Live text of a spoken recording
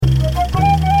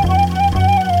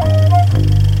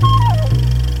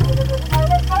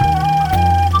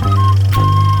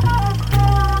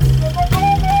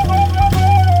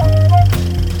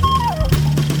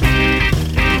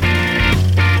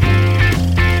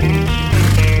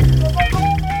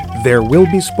There will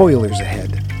be spoilers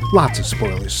ahead. Lots of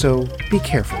spoilers, so be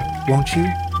careful, won't you?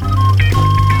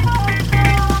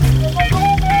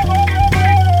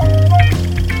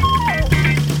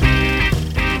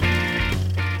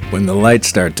 When the lights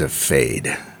start to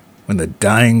fade, when the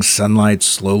dying sunlight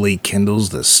slowly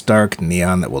kindles the stark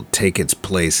neon that will take its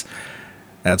place,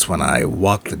 that's when I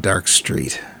walk the dark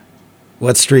street.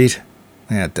 What street?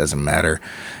 It doesn't matter,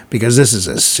 because this is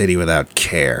a city without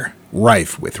care,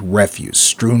 rife with refuse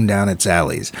strewn down its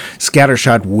alleys,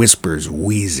 scattershot whispers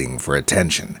wheezing for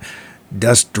attention,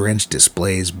 dust-drenched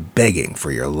displays begging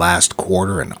for your last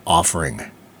quarter and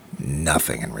offering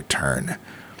nothing in return.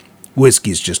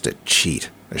 Whiskey's just a cheat,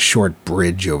 a short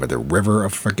bridge over the river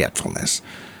of forgetfulness.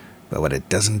 But what it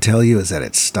doesn't tell you is that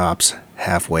it stops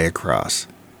halfway across.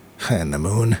 And the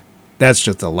moon? That's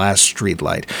just the last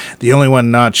streetlight, the only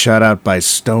one not shot out by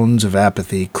stones of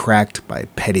apathy cracked by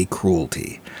petty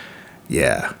cruelty.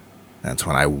 Yeah, that's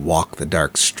when I walk the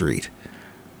dark street.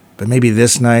 But maybe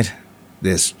this night,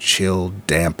 this chill,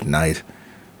 damp night,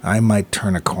 I might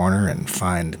turn a corner and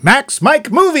find Max Mike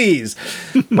Movies!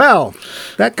 Well,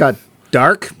 that got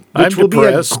dark. I'm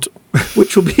depressed.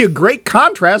 Which will be a great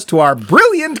contrast to our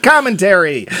brilliant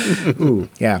commentary. Ooh,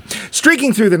 yeah.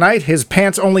 Streaking through the night, his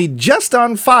pants only just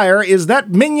on fire, is that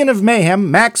minion of mayhem,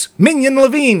 Max Minion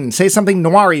Levine. Say something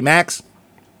noiry, Max.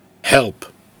 Help.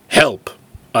 Help.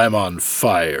 I'm on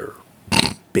fire.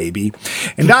 Baby.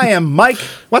 And I am Mike.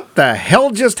 What the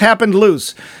hell just happened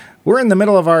loose? We're in the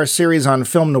middle of our series on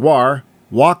film noir,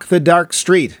 Walk the Dark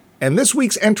Street. And this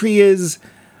week's entry is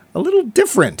a little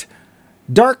different.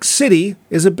 Dark City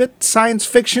is a bit science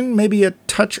fiction, maybe a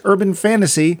touch urban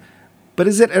fantasy, but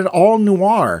is it at all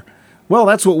noir? Well,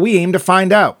 that's what we aim to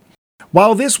find out.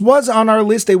 While this was on our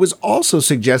list, it was also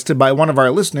suggested by one of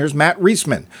our listeners, Matt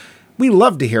Reisman. We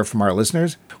love to hear from our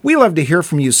listeners. We love to hear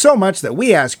from you so much that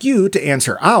we ask you to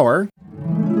answer our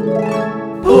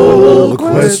poll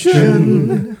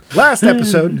question. Last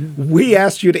episode, we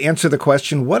asked you to answer the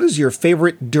question, what is your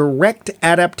favorite direct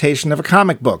adaptation of a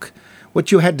comic book? What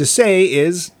you had to say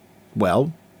is,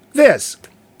 well, this.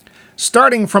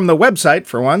 Starting from the website,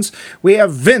 for once, we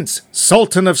have Vince,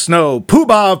 Sultan of Snow,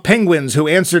 Poobah of Penguins, who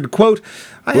answered, quote,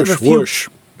 I have a few... Whoosh.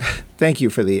 Thank you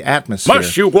for the atmosphere.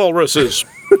 Mush, you walruses.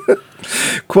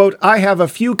 Quote, I have a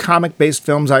few comic-based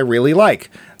films I really like.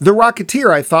 The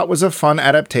Rocketeer I thought was a fun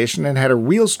adaptation and had a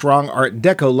real strong Art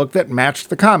Deco look that matched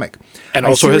the comic. And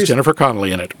also has Jennifer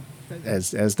Connelly in it.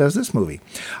 As does this movie.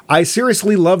 I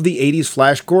seriously love the 80s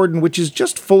Flash Gordon, which is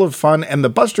just full of fun, and the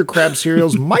Buster Crabbe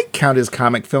serials might count as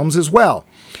comic films as well.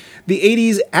 The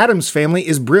 80s Addams Family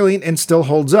is brilliant and still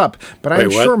holds up, but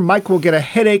I'm sure Mike will get a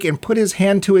headache and put his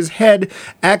hand to his head,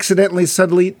 accidentally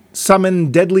suddenly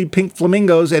summon deadly pink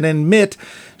flamingos, and admit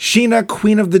Sheena,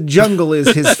 Queen of the Jungle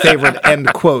is his favorite,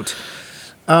 end quote.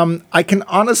 I can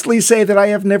honestly say that I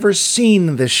have never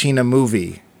seen the Sheena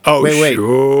movie. Oh, wait.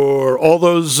 Sure. All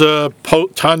those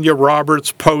Tanya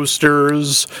Roberts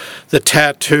posters, the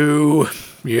tattoo.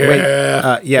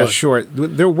 Yeah. Yeah, sure.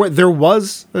 There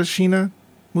was a Sheena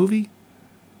movie?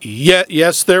 Yeah,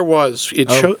 yes, there was.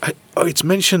 It's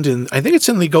mentioned in, I think it's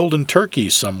in The Golden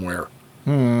Turkey somewhere.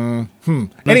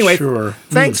 Anyway, sure.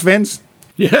 Thanks, Vince.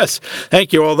 Yes,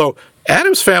 thank you. Although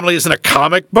Addams Family isn't a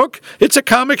comic book, it's a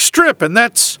comic strip, and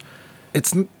that's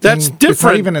different. It's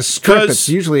not even a strip. It's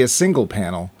usually a single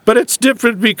panel. But it's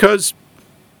different because,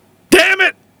 damn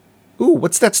it! Ooh,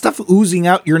 what's that stuff oozing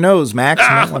out your nose, Max?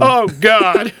 Oh,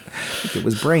 God. I think it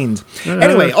was brains.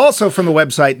 Anyway, also from the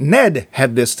website, Ned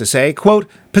had this to say, quote,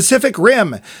 Pacific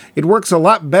Rim. It works a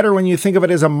lot better when you think of it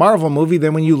as a Marvel movie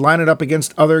than when you line it up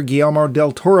against other Guillermo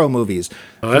del Toro movies.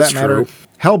 Oh, that's true.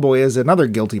 Hellboy is another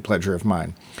guilty pleasure of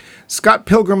mine. Scott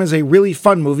Pilgrim is a really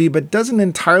fun movie, but doesn't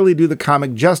entirely do the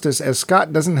comic justice, as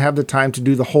Scott doesn't have the time to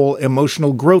do the whole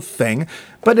emotional growth thing,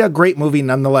 but a great movie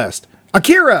nonetheless.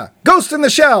 Akira, Ghost in the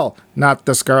Shell, not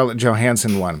the Scarlett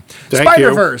Johansson one.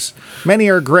 Spider-Verse, many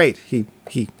are great. He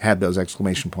had those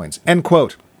exclamation points. End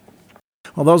quote.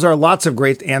 Well, those are lots of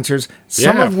great answers,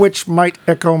 some of which might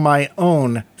echo my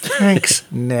own. Thanks,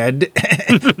 Ned.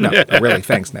 No, really,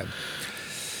 thanks, Ned.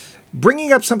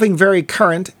 Bringing up something very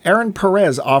current, Aaron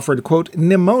Perez offered, quote,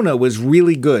 Nimona was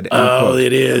really good. Oh,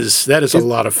 it is. That is a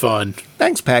lot of fun.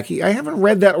 Thanks, Packy. I haven't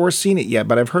read that or seen it yet,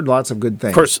 but I've heard lots of good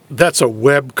things. Of course, that's a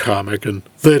web comic, and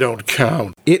they don't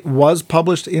count. It was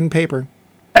published in paper.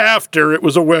 After it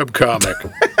was a web comic.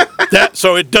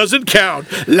 So it doesn't count.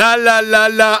 La, la, la,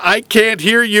 la, I can't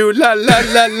hear you. La, la,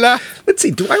 la, la. Let's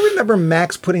see. Do I remember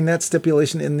Max putting that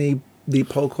stipulation in the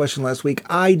poll question last week?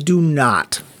 I do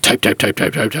not.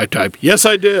 Type. Yes,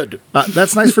 I did.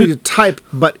 That's nice for you to type,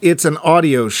 but it's an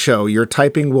audio show. Your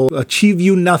typing will achieve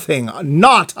you nothing.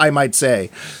 Not, I might say.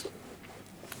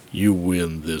 You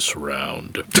win this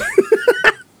round.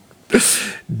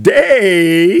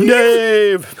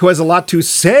 Dave, who has a lot to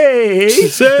say,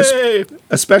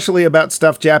 especially about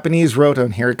stuff Japanese wrote,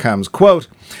 and here it comes. Quote,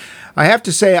 I have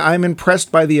to say I'm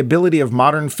impressed by the ability of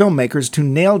modern filmmakers to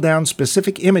nail down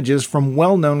specific images from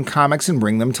well-known comics and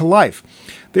bring them to life.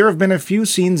 There have been a few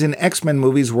scenes in X-Men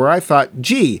movies where I thought,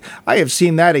 gee, I have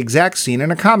seen that exact scene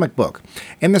in a comic book.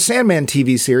 In the Sandman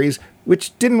TV series,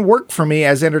 which didn't work for me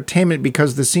as entertainment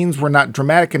because the scenes were not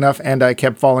dramatic enough and I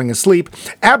kept falling asleep,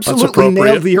 absolutely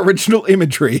nailed the original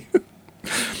imagery.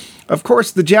 Of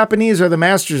course, the Japanese are the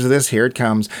masters of this, here it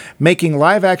comes, making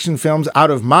live-action films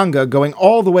out of manga going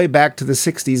all the way back to the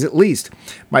 60s at least.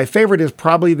 My favorite is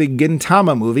probably the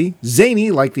Gintama movie,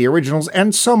 zany like the originals,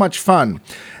 and so much fun.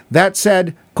 That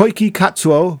said, Koike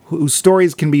Katsuo, whose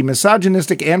stories can be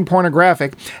misogynistic and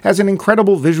pornographic, has an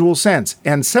incredible visual sense,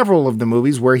 and several of the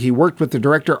movies where he worked with the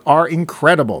director are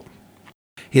incredible.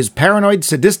 His paranoid,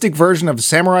 sadistic version of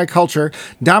samurai culture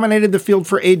dominated the field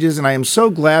for ages, and I am so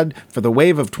glad for the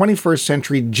wave of 21st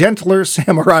century gentler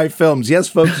samurai films. Yes,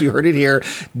 folks, you heard it here.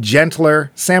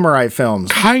 Gentler samurai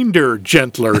films. Kinder,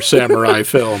 gentler samurai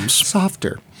films.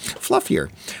 Softer. Fluffier.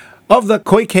 Of the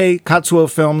Koike Katsuo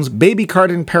films, Baby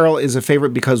Card in Peril is a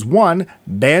favorite because 1.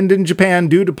 Banned in Japan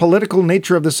due to political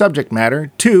nature of the subject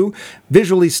matter, 2.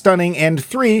 Visually stunning, and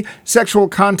 3. Sexual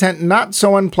content not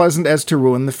so unpleasant as to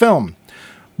ruin the film.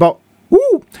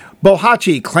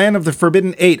 Bohachi, Clan of the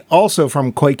Forbidden Eight, also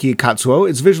from Koike Katsuo,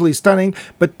 is visually stunning,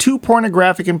 but too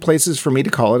pornographic in places for me to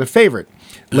call it a favorite.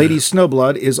 Lady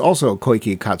Snowblood is also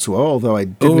Koike Katsuo, although I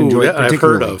didn't enjoy it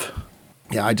particularly. I've heard of.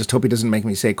 Yeah, I just hope he doesn't make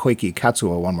me say Koike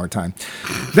Katsuo one more time.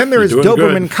 Then there is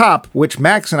Doberman Cop, which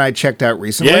Max and I checked out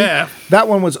recently. Yeah. That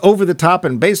one was over the top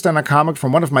and based on a comic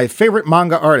from one of my favorite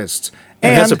manga artists.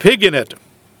 And it has a pig in it.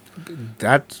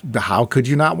 How could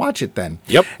you not watch it then?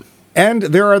 Yep. And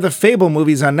there are the Fable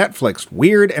movies on Netflix,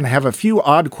 weird and have a few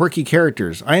odd, quirky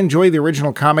characters. I enjoy the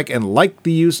original comic and like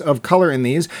the use of color in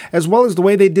these, as well as the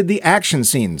way they did the action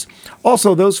scenes.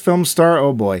 Also, those films star,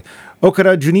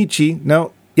 Okada Junichi,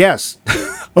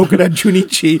 Okada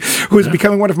Junichi, who is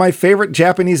becoming one of my favorite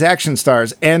Japanese action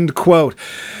stars, end quote.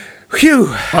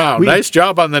 Phew. Wow, nice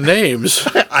job on the names.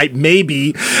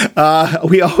 Maybe.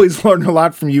 We always learn a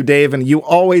lot from you, Dave, and you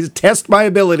always test my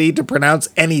ability to pronounce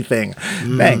anything.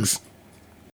 Thanks.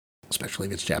 Especially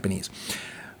if it's Japanese.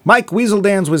 Mike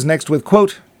Weaseldans was next with,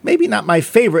 quote, maybe not my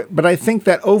favorite, but I think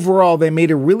that overall they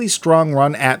made a really strong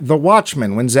run at The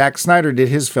Watchmen when Zack Snyder did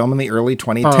his film in the early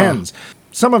 2010s.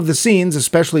 Some of the scenes,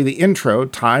 especially the intro,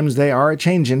 Times They Are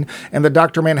A-Changin', and the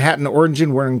Dr. Manhattan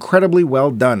origin were incredibly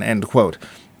well done, end quote.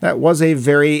 That was a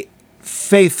very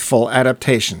faithful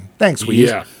adaptation. Thanks, Weez.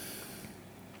 Yeah.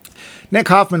 Nick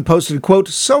Hoffman posted, quote,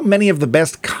 so many of the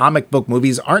best comic book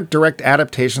movies aren't direct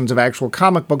adaptations of actual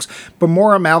comic books, but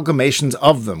more amalgamations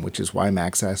of them, which is why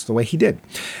Max asked the way he did.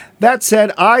 That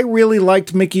said, I really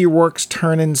liked Mickey Rourke's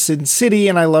turn in Sin City,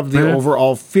 and I loved the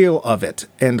overall feel of it,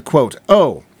 end quote.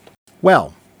 Oh,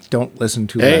 well, don't listen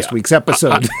to last week's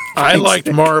episode. I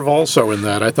liked Marv also in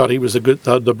that. I thought he was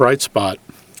the bright spot.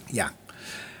 Yeah.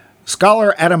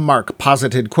 Scholar Adam Mark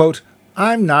posited, quote,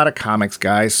 I'm not a comics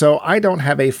guy, so I don't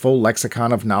have a full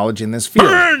lexicon of knowledge in this field.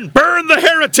 Burn the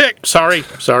heretic! Sorry.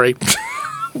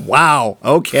 Wow,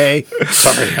 okay.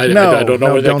 Sorry, I don't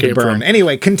know where that came from.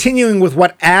 Anyway, continuing with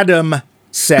what Adam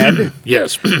said.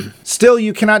 Yes. Still,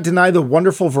 you cannot deny the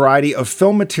wonderful variety of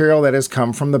film material that has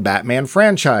come from the Batman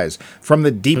franchise. From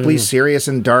the deeply serious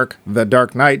and dark The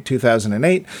Dark Knight,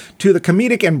 2008, to the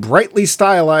comedic and brightly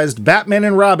stylized Batman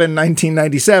and Robin,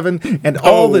 1997, and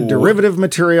all the derivative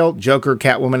material, Joker,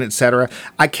 Catwoman, etc.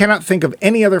 I cannot think of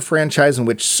any other franchise in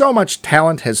which so much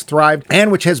talent has thrived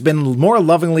and which has been more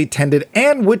lovingly tended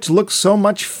and which looks so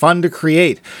much fun to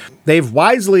create. They've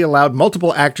wisely allowed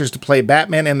multiple actors to play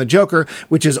Batman and the Joker,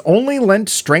 which has only lent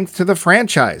strength to the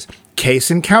franchise. Case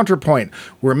in counterpoint,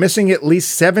 we're missing at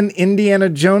least 7 Indiana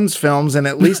Jones films and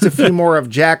at least a few more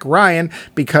of Jack Ryan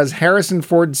because Harrison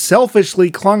Ford selfishly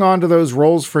clung on to those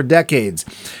roles for decades.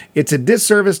 It's a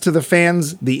disservice to the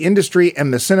fans, the industry,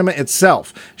 and the cinema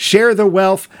itself. Share the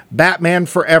wealth, Batman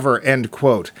forever, end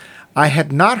quote. I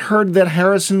had not heard that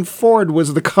Harrison Ford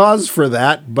was the cause for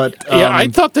that, but... yeah, I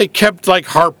thought they kept,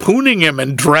 harpooning him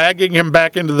and dragging him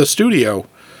back into the studio.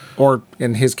 Or,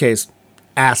 in his case,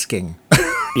 asking.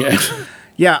 Yeah.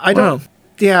 Yeah, I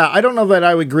don't know that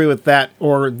I would agree with that,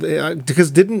 or...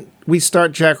 because didn't we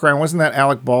start Jack Ryan? Wasn't that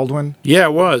Alec Baldwin? Yeah,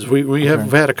 it was. We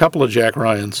have had a couple of Jack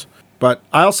Ryans. But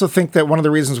I also think that one of the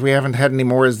reasons we haven't had any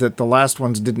more is that the last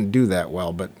ones didn't do that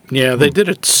well. But Yeah, they did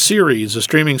a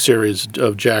streaming series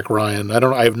of Jack Ryan.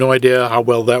 I have no idea how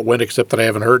well that went, except that I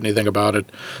haven't heard anything about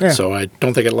it. Yeah. So I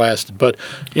don't think it lasted. But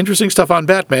interesting stuff on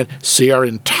Batman. See our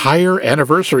entire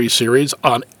anniversary series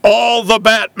on all the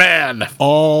Batman.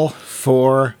 all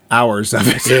 4 hours of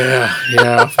it.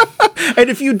 Yeah. And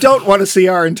if you don't want to see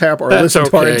our entire or That's listen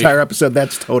to our okay. entire episode,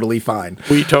 that's totally fine.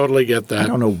 We totally get I that.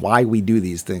 don't know why we do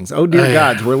these things. Oh dear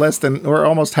gods, we're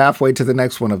almost halfway to the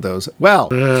next one of those. Well,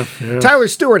 Tyler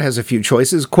Stewart has a few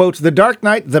choices. Quote, The Dark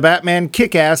Knight, The Batman,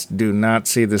 Kick-Ass, do not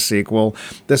see the sequel,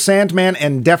 The Sandman,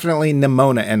 and definitely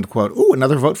Nimona, end quote. Ooh,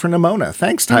 another vote for Nimona.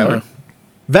 Thanks, Tyler.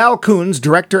 Val Coons,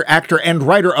 director, actor, and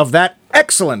writer of that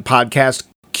excellent podcast,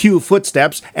 Q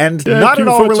Footsteps, and not Q at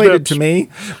all related Footsteps. to me,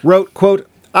 wrote, quote,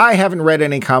 I haven't read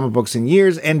any comic books in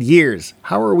years and years.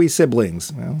 How are we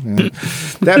siblings? Well, yeah.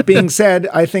 That being said,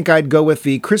 I think I'd go with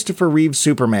the Christopher Reeve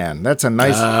Superman. That's a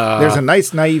nice, there's a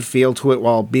nice naive feel to it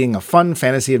while being a fun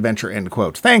fantasy adventure, end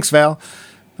quote. Thanks, Val.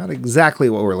 Not exactly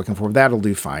what we're looking for. That'll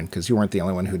do fine, because you weren't the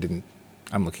only one who didn't.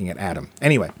 I'm looking at Adam.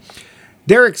 Anyway,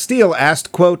 Derek Steele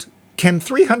asked, quote, can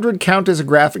 300 count as a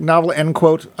graphic novel, end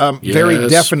quote? Very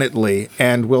Yes. definitely,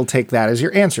 and we'll take that as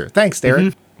your answer. Thanks,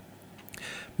 Derek.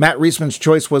 Matt Reisman's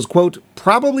choice was, quote,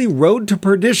 probably Road to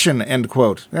Perdition, end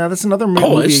quote. Yeah, that's another movie.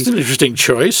 Oh, it's an interesting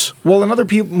choice. Well, another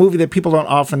movie that people don't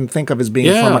often think of as being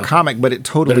Yeah. from a comic, but it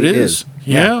totally But it is. is.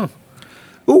 Yeah.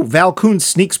 Ooh, Val Coons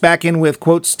sneaks back in with,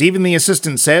 quote, Stephen the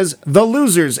Assistant says, The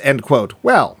Losers, end quote.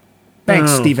 Well,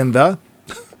 thanks, Stephen the.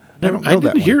 I don't know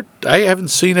that one. I haven't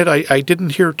seen it. I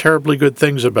didn't hear terribly good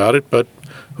things about it, but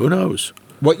who knows?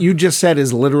 What you just said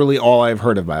is literally all I've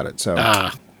heard about it, so.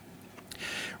 Ah,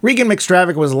 Regan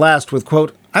McStravick was last with,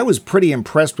 quote, I was pretty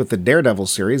impressed with the Daredevil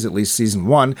series, at least season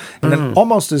 1, and then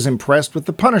almost as impressed with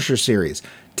the Punisher series.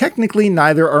 Technically,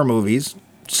 neither are movies.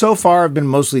 So far, I've been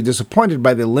mostly disappointed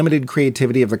by the limited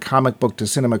creativity of the comic book to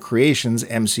cinema creations,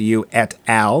 MCU et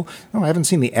al. Oh, I haven't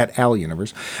seen the et al.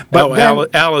 Universe. But then,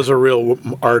 Al is a real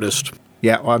artist.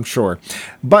 yeah, well, I'm sure.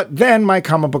 But then my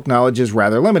comic book knowledge is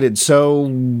rather limited, so,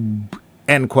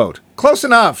 end quote. Close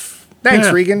enough. Thanks,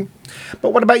 Yeah. Regan.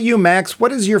 But what about you, Max?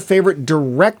 What is your favorite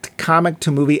direct comic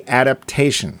to movie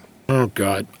adaptation? Oh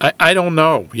God, I don't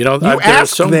know. You know, You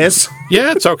asked this.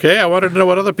 Yeah, it's okay. I wanted to know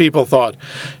what other people thought.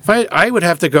 If I would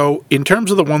have to go in terms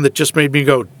of the one that just made me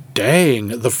go, dang.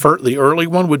 The early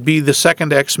one would be the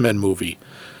second X-Men movie,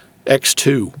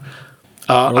 X2.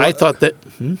 I thought that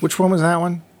Which one was that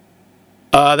one?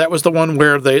 that was the one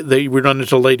where they run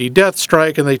into Lady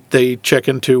Deathstrike and they check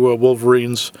into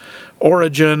Wolverine's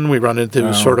origin. We run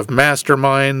into sort of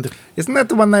Mastermind. Isn't that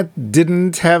the one that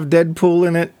didn't have Deadpool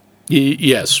in it?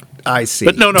 Yes. I see.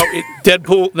 But no,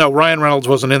 Deadpool, no, Ryan Reynolds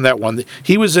wasn't in that one.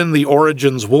 He was in the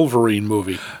Origins Wolverine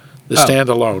movie, the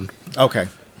standalone. Okay.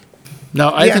 Now,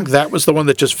 I Yeah. think that was the one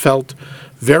that just felt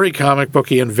very comic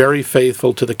booky and very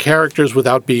faithful to the characters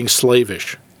without being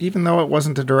slavish. Even though it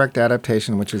wasn't a direct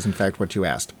adaptation, which is in fact what you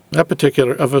asked. That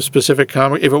particular, of a specific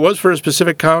comic. If it was for a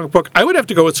specific comic book, I would have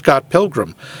to go with Scott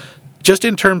Pilgrim. Just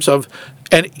in terms of,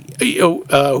 and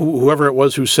whoever it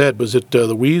was who said, was it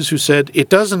Louise who said, it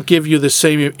doesn't give you the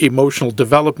same emotional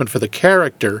development for the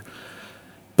character,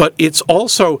 but it's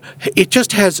also, it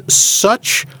just has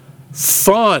such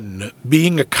fun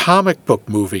being a comic book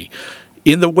movie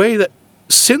in the way that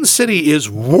Sin City is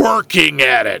working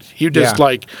at it. You just Yeah.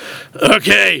 like,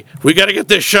 okay, we got to get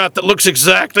this shot that looks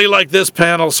exactly like this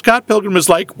panel. Scott Pilgrim is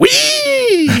like,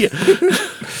 wee!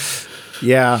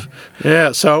 Yeah.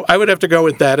 Yeah, so I would have to go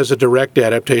with that as a direct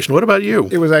adaptation. What about you?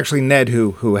 It was actually Ned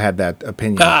who had that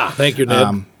opinion. Thank you,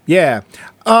 Ned. Yeah.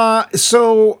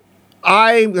 So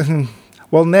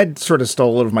well, Ned sort of stole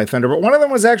a little of my thunder, but one of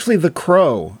them was actually The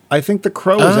Crow. I think The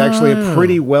Crow was actually a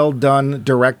pretty well done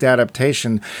direct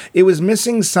adaptation. It was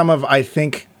missing some of, I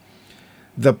think,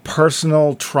 the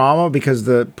personal trauma, because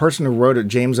the person who wrote it,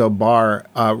 James O'Barr,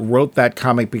 wrote that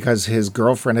comic because his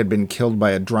girlfriend had been killed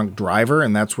by a drunk driver,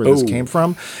 and that's where this came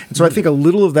from. And so I think a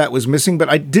little of that was missing, but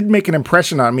I did make an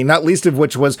impression on me, not least of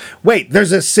which was, wait,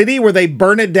 there's a city where they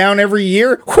burn it down every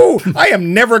year? Whew, I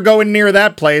am never going near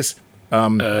that place.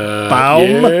 Baum. Because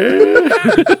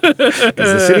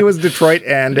the city was Detroit,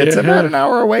 and it's about an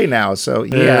hour away now, so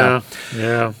yeah.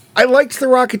 Yeah. I liked The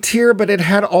Rocketeer, but it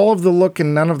had all of the look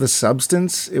and none of the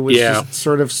substance. It was just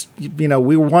sort of,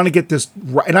 we want to get this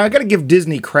right. And I got to give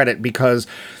Disney credit because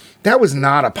that was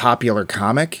not a popular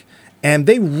comic. And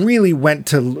they really went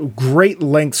to great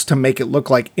lengths to make it look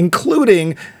like,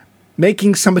 including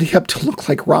making somebody up to look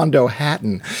like Rondo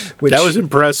Hatton. Which, That was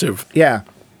impressive. yeah.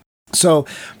 So,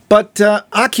 but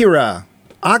Akira,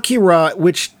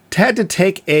 which had to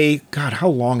take God, how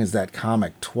long is that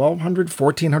comic? 1,200,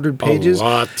 1,400 pages? A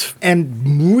lot.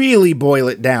 And really boil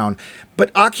it down.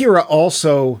 But Akira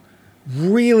also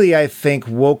really, I think,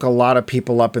 woke a lot of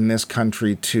people up in this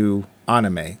country to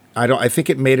anime. I think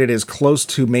it made it as close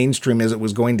to mainstream as it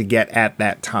was going to get at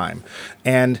that time.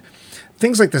 And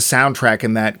things like the soundtrack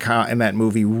in that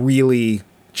movie really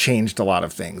changed a lot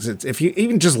of things. If you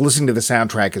even just listening to the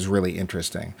soundtrack is really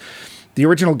interesting. The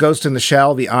original Ghost in the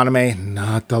Shell, the anime,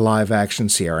 not the live action.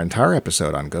 See our entire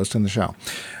episode on Ghost in the Shell.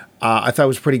 I thought it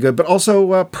was pretty good, but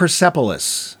also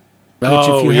Persepolis. Which,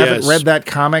 if you haven't read that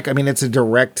comic, I mean, it's a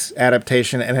direct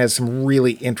adaptation and has some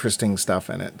really interesting stuff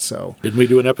in it. So, didn't we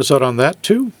do an episode on that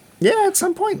too? Yeah, at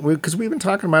some point, because we've been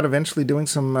talking about eventually doing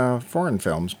some foreign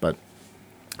films. But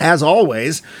as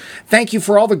always, thank you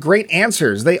for all the great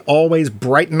answers. They always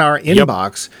brighten our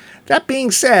inbox. That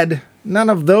being said, none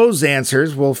of those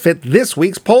answers will fit this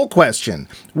week's poll question,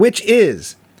 which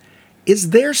is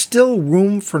there still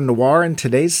room for noir in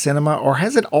today's cinema, or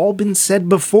has it all been said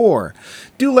before?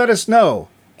 Do let us know,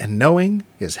 and knowing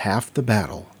is half the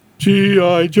battle.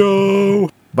 G.I. Joe!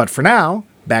 But for now,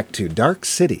 back to Dark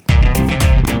City.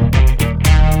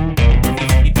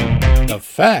 The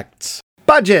facts.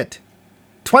 Budget,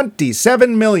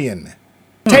 $27 million.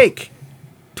 Take,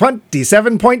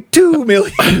 $27.2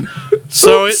 million.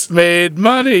 So it made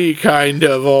money, kind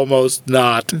of, almost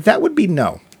not. That would be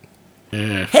no.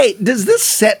 Yeah. Hey, does this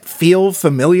set feel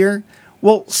familiar?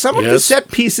 Well, some of the set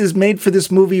pieces made for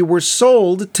this movie were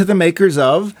sold to the makers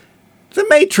of The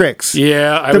Matrix.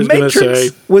 Yeah, I was going to say. The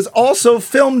Matrix was also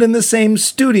filmed in the same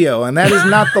studio, and that is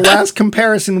not the last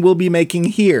comparison we'll be making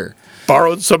here.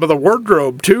 Borrowed some of the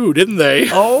wardrobe, too, didn't they?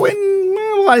 Oh, and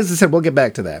well, as I said, we'll get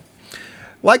back to that.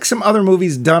 Like some other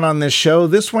movies done on this show,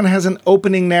 this one has an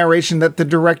opening narration that the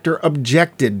director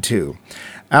objected to.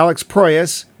 Alex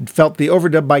Proyas felt the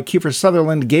overdub by Kiefer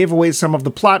Sutherland gave away some of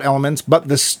the plot elements, but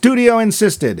the studio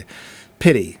insisted.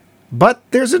 Pity. But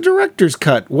there's a director's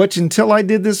cut, which until I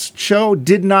did this show,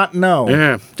 did not know.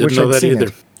 Yeah, didn't know that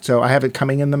either. So I have it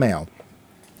coming in the mail.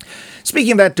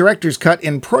 Speaking of that director's cut,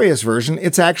 in Proyas' version,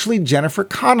 it's actually Jennifer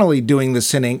Connelly doing the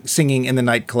singing in the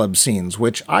nightclub scenes,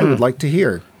 which I would like to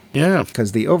hear. Yeah.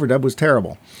 Because the overdub was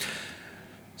terrible.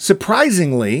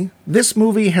 Surprisingly, this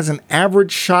movie has an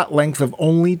average shot length of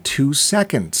only 2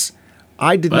 seconds.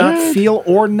 I did not feel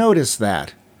or notice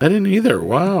that. I didn't either.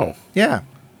 Wow. Yeah.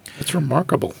 That's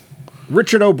remarkable.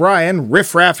 Richard O'Brien,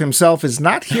 Riff Raff himself, is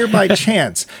not here by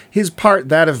chance. His part,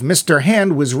 that of Mr.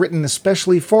 Hand, was written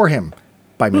especially for him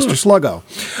by Mr. Sluggo.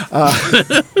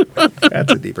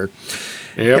 That's a deeper.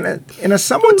 Yep. In a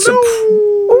somewhat...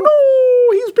 Oh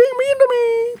no! He's being mean to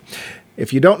me!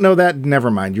 If you don't know that,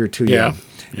 never mind. You're too young.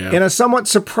 Yeah. In a somewhat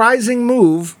surprising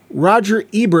move, Roger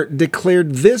Ebert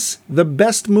declared this the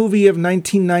best movie of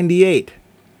 1998.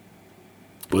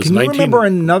 Can you remember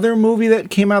another movie that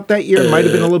came out that year? It might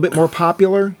have been a little bit more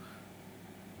popular.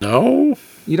 No.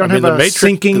 You don't have a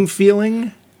sinking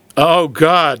feeling? Oh,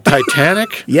 God.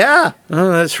 Titanic? Yeah.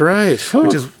 Oh, that's right.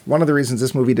 Which is one of the reasons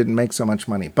this movie didn't make so much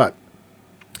money. But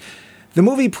the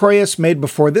movie Proyas made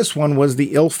before this one was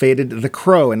the ill-fated The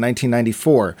Crow in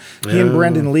 1994. He and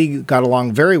Brandon Lee got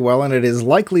along very well, and it is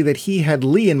likely that he had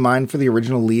Lee in mind for the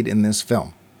original lead in this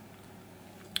film.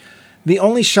 The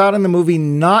only shot in the movie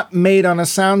not made on a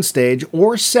soundstage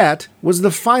or set was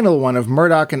the final one of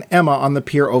Murdoch and Emma on the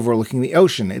pier overlooking the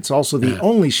ocean. It's also the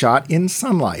only shot in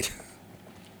sunlight.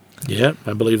 Yeah,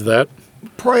 I believe that.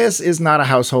 Proyas is not a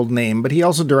household name, but he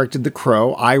also directed The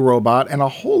Crow, iRobot, and a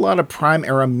whole lot of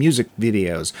Prime-era music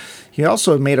videos. He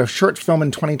also made a short film in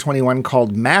 2021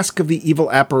 called Mask of the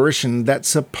Evil Apparition that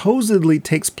supposedly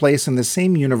takes place in the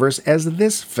same universe as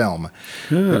this film.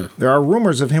 There are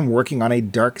rumors of him working on a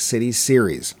Dark City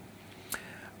series.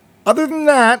 Other than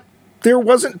that, there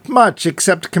wasn't much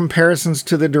except comparisons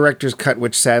to the director's cut,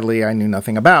 which sadly I knew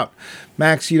nothing about.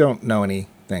 Max, you don't know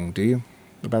anything, do you,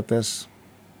 about this?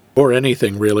 Or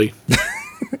anything, really.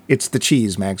 It's the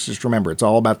cheese, Max. Just remember, it's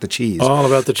all about the cheese. All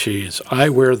about the cheese. I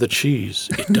wear the cheese.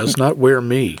 It does not wear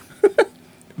me.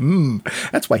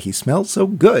 That's why he smells so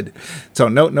good. So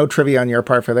no trivia on your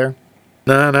part for there?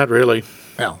 No, not really.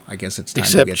 Well, I guess it's time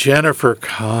Except to get... Jennifer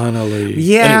Connelly.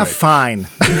 Yeah, Anyway. fine.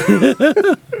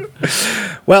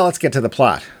 Well, let's get to the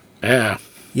plot. Yeah.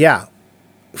 Yeah.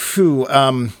 Phew.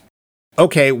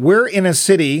 Okay, we're in a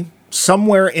city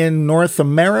somewhere in North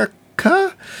America?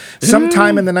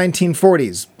 Sometime in the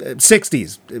 1940s,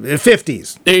 60s,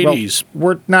 50s. 80s. Well,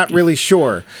 we're not really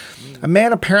sure. A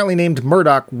man apparently named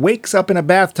Murdoch wakes up in a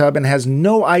bathtub and has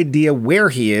no idea where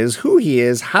he is, who he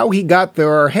is, how he got there,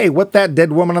 or hey, what that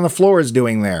dead woman on the floor is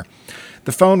doing there.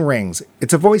 The phone rings.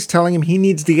 It's a voice telling him he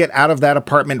needs to get out of that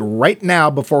apartment right now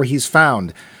before he's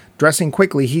found. Dressing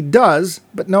quickly, he does,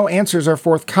 but no answers are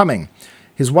forthcoming.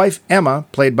 His wife, Emma,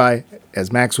 played by,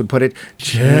 as Max would put it,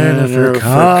 Jennifer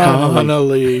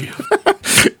Connelly,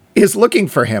 is looking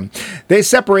for him. They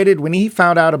separated when he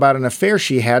found out about an affair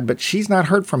she had, but she's not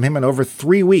heard from him in over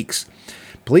 3 weeks.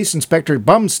 Police Inspector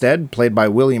Bumstead, played by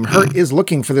William Hurt, is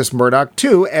looking for this Murdoch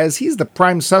too, as he's the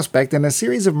prime suspect in a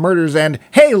series of murders and,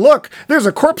 hey, look, there's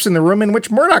a corpse in the room in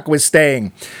which Murdoch was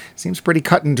staying. Seems pretty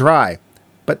cut and dry.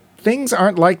 But things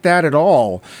aren't like that at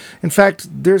all. In fact,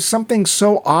 there's something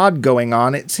so odd going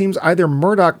on, it seems either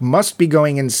Murdoch must be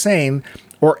going insane,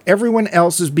 or everyone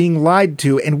else is being lied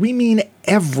to, and we mean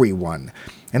everyone.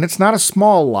 And it's not a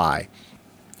small lie.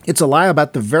 It's a lie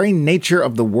about the very nature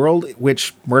of the world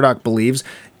which Murdoch believes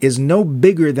is no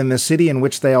bigger than the city in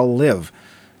which they all live.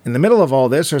 In the middle of all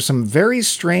this are some very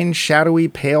strange, shadowy,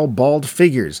 pale, bald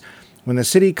figures. When the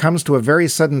city comes to a very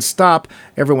sudden stop,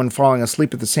 everyone falling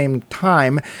asleep at the same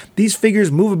time, these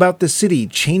figures move about the city,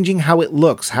 changing how it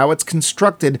looks, how it's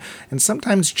constructed, and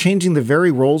sometimes changing the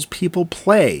very roles people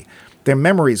play. Their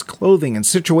memories, clothing, and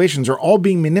situations are all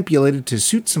being manipulated to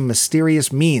suit some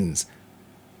mysterious means.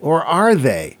 Or are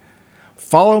they?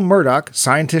 Follow Murdoch,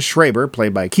 Scientist Schreiber,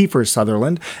 played by Kiefer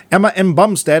Sutherland, Emma and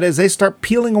Bumstead as they start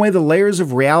peeling away the layers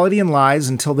of reality and lies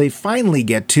until they finally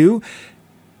get to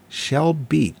Shell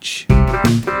Beach.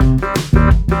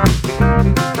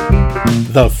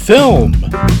 The film.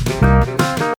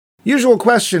 Usual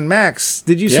question, Max,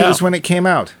 did you see this when it came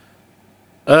out?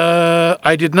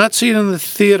 I did not see it in the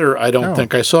theater, I don't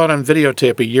think. I saw it on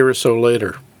videotape a year or so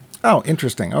later. Oh,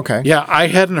 interesting. Okay. Yeah, I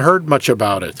hadn't heard much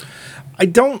about it. I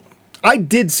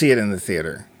did see it in the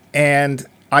theater, and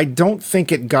I don't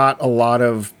think it got a lot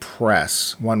of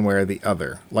press one way or the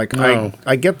other. Like, no.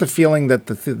 I get the feeling that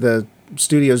the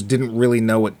studios didn't really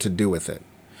know what to do with it.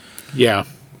 Yeah.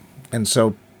 And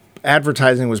so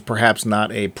advertising was perhaps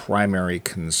not a primary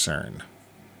concern.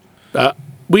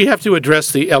 We have to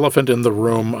address the elephant in the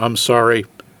room. I'm sorry.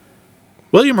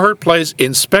 William Hurt plays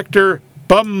Inspector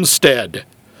Bumstead.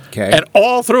 Okay. And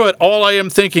all through it, all I am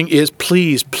thinking is,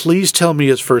 please tell me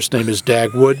his first name is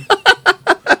Dagwood.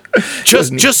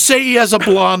 Just say he has a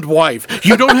blonde wife.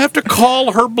 You don't have to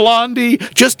call her Blondie.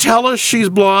 Just tell us she's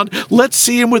blonde. Let's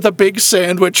see him with a big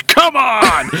sandwich. Come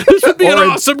on! This would be an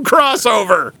awesome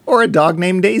crossover. Or a dog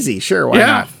named Daisy. Sure, why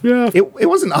not? Yeah. It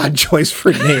was an odd choice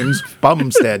for names.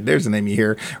 Bumstead. There's a name you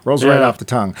hear. Rolls right off the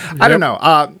tongue. I don't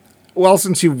know. Well,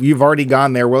 since you've already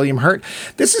gone there, William Hurt,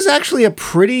 this is actually a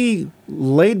pretty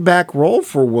laid-back role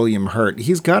for William Hurt.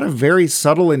 He's got a very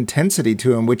subtle intensity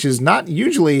to him, which is not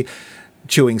usually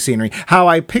chewing scenery. How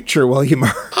I picture William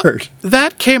Hurt.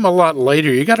 That came a lot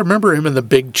later. You got to remember him in The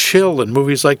Big Chill and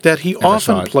movies like that. He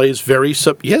often plays very...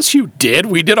 Yes, you did.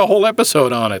 We did a whole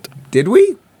episode on it. Did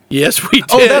we? Yes, we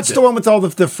did. Oh, that's the one with all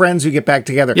the friends who get back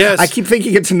together. Yes. I keep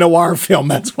thinking it's a noir film.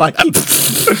 That's why.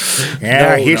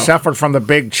 He suffered from the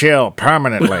Big Chill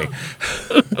permanently.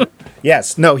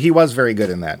 Yes. No, he was very good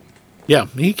in that. Yeah,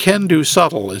 he can do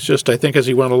subtle. It's just, I think as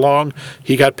he went along,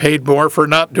 he got paid more for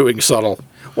not doing subtle.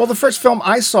 Well, the first film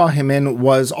I saw him in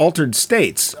was Altered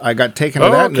States. I got taken to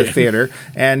that in the theater,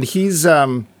 and he's not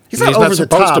over not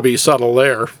supposed to be subtle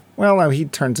there. Well, no, he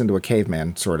turns into a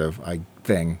caveman sort of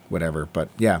thing, whatever. But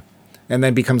yeah, and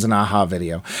then becomes an aha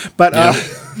video. But I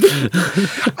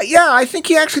think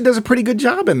he actually does a pretty good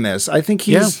job in this. I think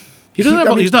he's. He's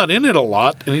not in it a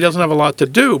lot, and he doesn't have a lot to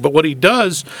do. But what he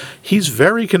does, he's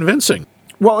very convincing.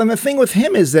 Well, and the thing with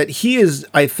him is that he is,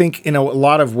 I think, in a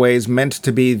lot of ways meant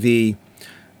to be the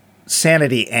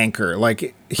sanity anchor.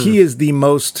 Like, he is the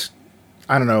most,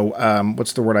 I don't know,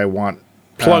 what's the word I want?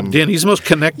 Plugged in. He's the most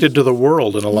connected to the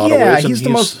world in a lot of ways. Yeah, he's the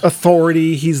most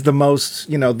authority. He's the most,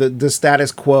 the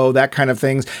status quo, that kind of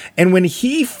things. And when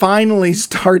he finally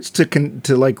starts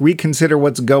to reconsider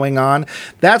what's going on,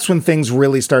 that's when things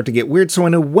really start to get weird. So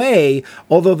in a way,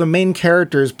 although the main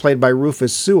character is played by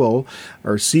Rufus Sewell,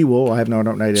 or Sewell, I have no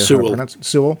idea how to pronounce it,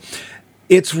 Sewell,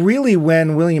 it's really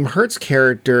when William Hurt's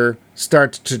character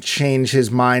starts to change his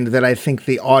mind that I think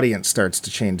the audience starts to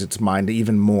change its mind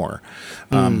even more.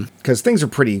 Because things are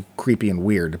pretty creepy and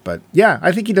weird. But yeah,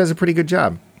 I think he does a pretty good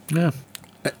job. Yeah.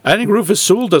 I think Rufus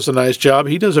Sewell does a nice job.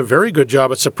 He does a very good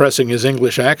job at suppressing his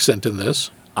English accent in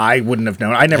this. I wouldn't have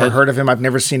known. I never heard of him. I've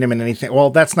never seen him in anything. Well,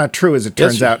 that's not true, as it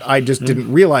turns out. I just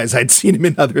didn't realize I'd seen him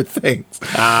in other things.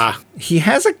 He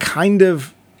has a kind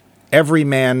of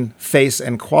everyman face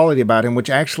and quality about him, which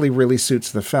actually really suits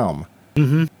the film.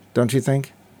 Mm-hmm. Don't you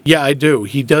think? Yeah, I do.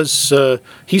 He does.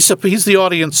 He's the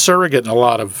audience surrogate in a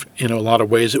lot of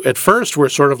ways. At first, we're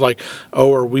sort of like,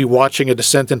 oh, are we watching a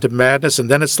descent into madness? And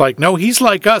then it's like, no, he's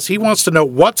like us. He wants to know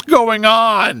what's going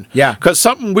on. Yeah, because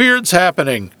something weird's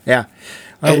happening. Yeah.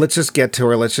 Well, let's just get to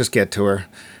her.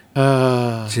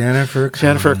 Jennifer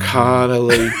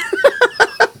Connelly.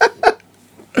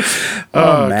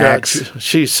 Oh, Max. God,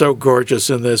 she's so gorgeous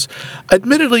in this.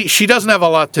 Admittedly, she doesn't have a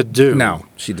lot to do. No,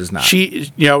 she does not.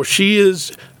 She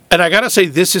is, and I got to say,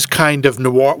 this is kind of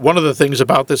noir. One of the things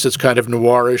about this is kind of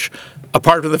noirish,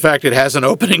 apart from the fact it has an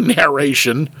opening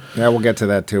narration. Yeah, we'll get to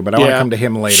that too, but I want to come to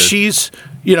him later. She's,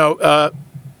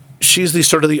 she's the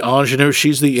sort of the ingenue.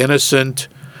 She's the innocent.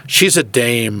 She's a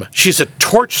dame. She's a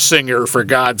torch singer, for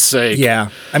God's sake. Yeah.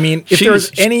 I mean, if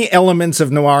there's any elements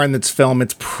of noir in this film,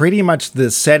 it's pretty much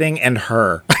the setting and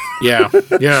her. Yeah.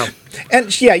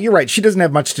 And you're right. She doesn't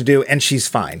have much to do, and she's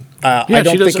fine. I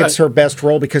don't think it's her best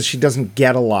role because she doesn't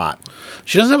get a lot.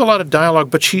 She doesn't have a lot of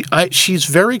dialogue, but she's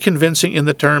very convincing in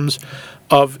the terms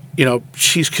of,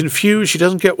 she's confused. She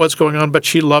doesn't get what's going on, but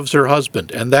she loves her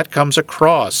husband, and that comes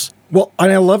across. Well,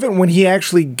 and I love it when he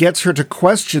actually gets her to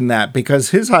question that,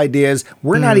 because his idea is,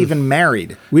 we're not even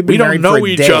married. We've been married for a day.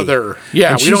 We don't know each other.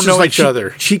 Yeah, we don't know each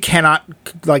other. She cannot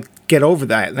get over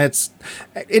that. And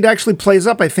it actually plays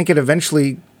up. I think it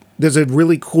eventually, there's a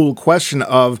really cool question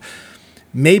of,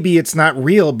 maybe it's not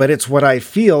real, but it's what I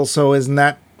feel. So isn't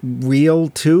that real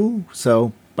too?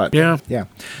 So, but yeah,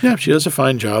 she does a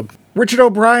fine job. Richard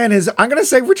O'Brien is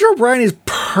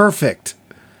perfect.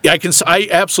 Yeah, I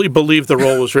absolutely believe the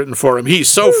role was written for him. He's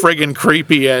so friggin'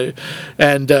 creepy,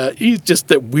 and he's just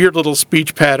that weird little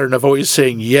speech pattern of always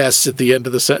saying yes at the end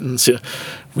of the sentence.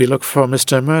 We look for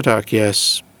Mr. Murdoch,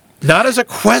 yes. Not as a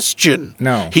question.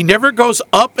 No. He never goes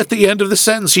up at the end of the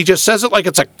sentence. He just says it like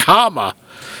it's a comma.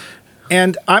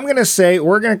 And I'm going to say,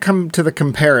 we're going to come to the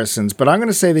comparisons, but I'm going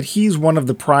to say that he's one of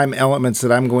the prime elements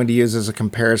that I'm going to use as a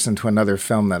comparison to another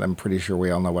film that I'm pretty sure we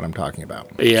all know what I'm talking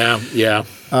about. Yeah.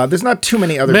 There's not too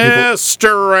many other people.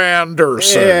 Mr.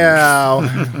 Anderson.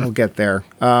 Yeah, we'll get there.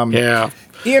 Yeah.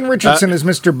 Ian Richardson is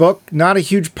Mr. Book. Not a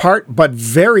huge part, but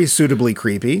very suitably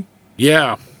creepy.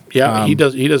 Yeah. He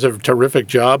does a terrific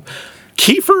job.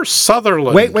 Kiefer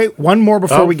Sutherland. Wait, one more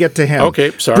before we get to him.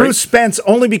 Okay, sorry. Bruce Spence,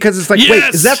 only because it's like, yes!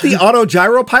 Wait, is that the auto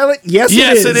gyro pilot? Yes,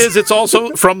 it is. It's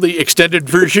also from the extended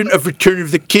version of Return of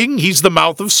the King. He's the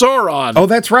mouth of Sauron. Oh,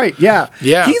 that's right. Yeah.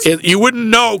 You wouldn't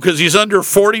know because he's under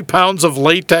 40 pounds of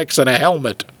latex and a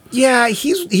helmet. Yeah,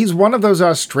 he's one of those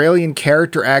Australian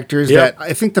character actors that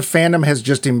I think the fandom has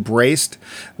just embraced.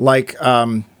 Like,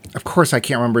 of course, I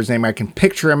can't remember his name. I can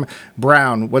picture him.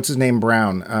 Brown. What's his name?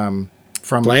 Brown.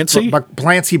 From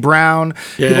Clancy Brown,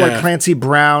 people like Clancy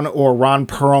Brown or Ron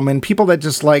Perlman, people that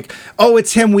just like, oh,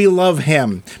 it's him, we love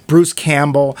him. Bruce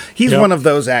Campbell, he's one of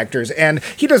those actors, and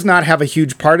he does not have a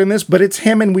huge part in this, but it's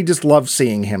him, and we just love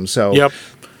seeing him. So,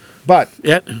 but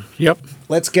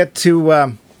let's get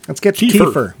to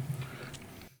Kiefer.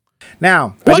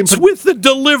 Now, what's with the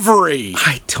delivery?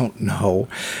 I don't know.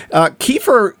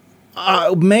 Kiefer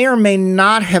may or may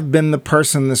not have been the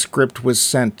person the script was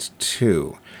sent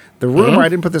to. The rumor, I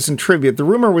didn't put this in trivia, the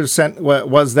rumor was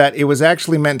that it was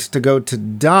actually meant to go to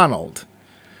Donald.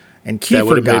 And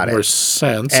Kiefer got it. More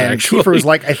sense, and actually. Kiefer was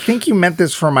like, I think you meant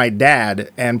this for my dad.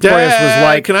 And Dad, Proyas was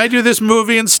like, can I do this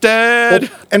movie instead?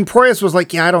 Well, and Proyas was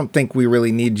like, yeah, I don't think we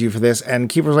really need you for this. And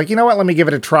Kiefer was like, you know what, let me give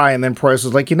it a try. And then Proyas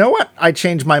was like, you know what, I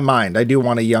changed my mind. I do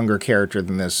want a younger character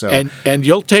than this. So and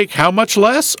you'll take how much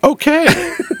less? Okay.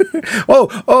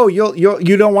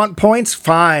 you don't want points?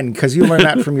 Fine, because you learned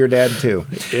that from your dad too.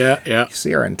 Yeah. You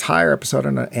see our entire episode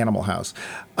on Animal House.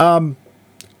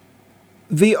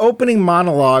 The opening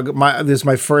monologue, this is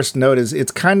my first note, is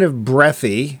it's kind of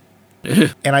breathy,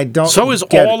 and I don't. So is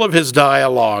all of his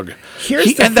dialogue.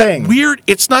 Here's the thing. That weird.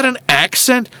 It's not an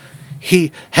accent.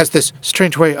 He has this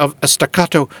strange way of a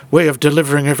staccato way of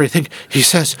delivering everything he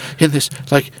says in this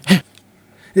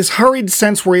this hurried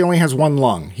sense where he only has one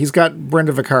lung. He's got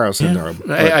Brenda Vaccaro syndrome.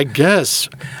 I guess.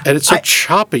 And it's so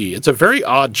choppy. It's a very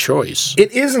odd choice.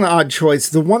 It is an odd choice.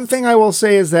 The one thing I will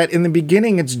say is that in the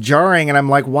beginning it's jarring, and I'm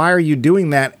like, why are you doing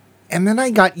that? And then I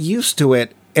got used to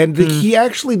it. And he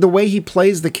actually, the way he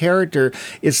plays the character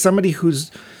is somebody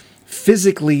who's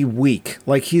physically weak.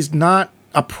 Like, he's not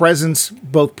a presence,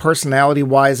 both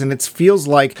personality-wise, and it feels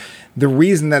like the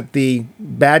reason that the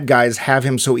bad guys have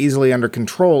him so easily under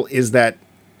control is that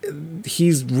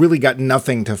he's really got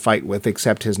nothing to fight with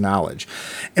except his knowledge.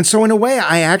 And so in a way,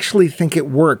 I actually think it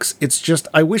works. It's just,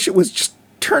 I wish it was just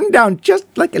turned down just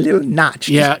like a little notch.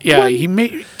 Yeah. He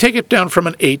may take it down from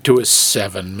an 8 to a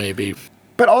 7, maybe.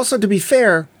 But also, to be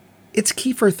fair, it's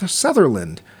Kiefer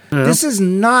Sutherland. This is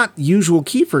not usual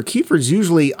Kiefer. Kiefer's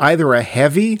usually either a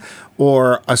heavy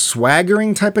or a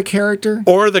swaggering type of character.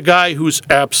 Or the guy who's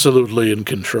absolutely in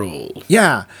control.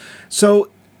 Yeah. So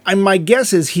my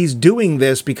guess is he's doing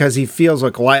this because he feels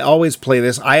like, well, I always play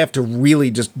this. I have to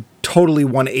really just totally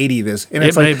 180 this. And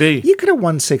it's It may be. You could have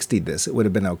 160'd this. It would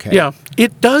have been okay. Yeah,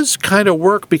 it does kind of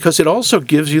work because it also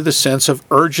gives you the sense of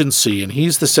urgency, and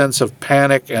he's the sense of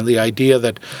panic and the idea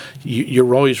that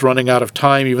you're always running out of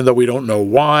time, even though we don't know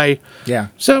why. Yeah.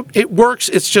 So it works.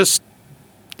 It's just,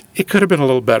 it could have been a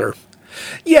little better.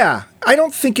 Yeah, I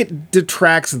don't think it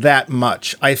detracts that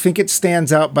much. I think it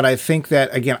stands out, but I think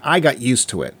that, again, I got used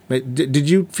to it. Did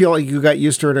you feel like you got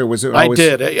used to it, or was it always...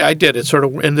 I did. It sort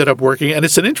of ended up working. And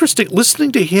it's an interesting,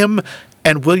 listening to him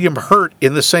and William Hurt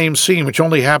in the same scene, which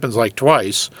only happens like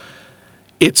twice,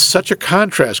 it's such a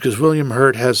contrast, because William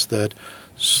Hurt has that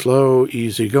slow,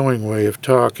 easygoing way of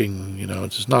talking. You know,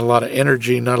 it's not a lot of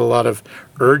energy, not a lot of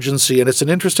urgency, and it's an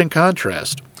interesting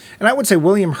contrast. And I would say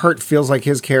William Hurt feels like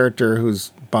his character,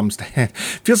 who's Bumstead,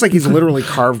 feels like he's literally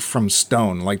carved from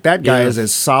stone. Like, that guy is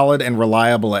as solid and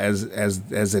reliable as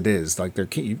it is. Like,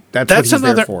 that's what he's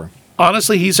there for.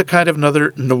 Honestly, he's a kind of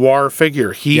another noir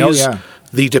figure. He's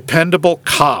the dependable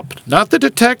cop, not the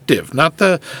detective,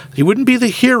 he wouldn't be the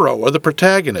hero or the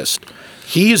protagonist.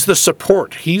 He's the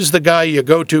support. He's the guy you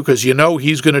go to because you know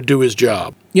he's going to do his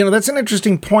job. You know, that's an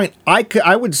interesting point.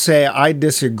 I would say I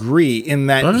disagree in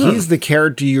that he's the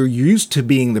character you're used to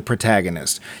being the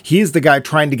protagonist. He's the guy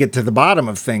trying to get to the bottom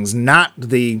of things, not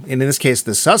in this case,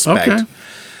 the suspect. Okay.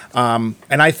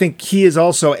 And I think he is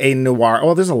also a noir.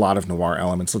 Well, there's a lot of noir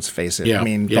elements, let's face it. Yeah, I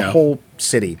mean, the whole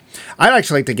city. I'd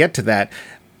actually like to get to that.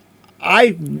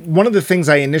 One of the things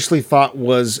I initially thought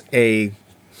was a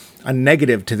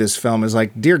negative to this film is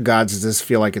like, dear God, does this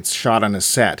feel like it's shot on a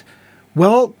set?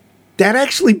 Well, that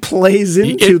actually plays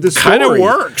into the story. It kind of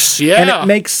works, yeah. And it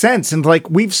makes sense. And like,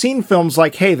 we've seen films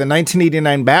like, hey, the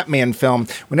 1989 Batman film,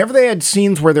 whenever they had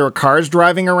scenes where there were cars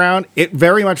driving around, it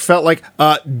very much felt like,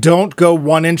 don't go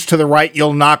 1 inch to the right,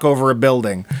 you'll knock over a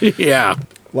building. Yeah.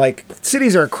 Like,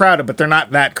 cities are crowded, but they're not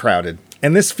that crowded.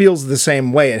 And this feels the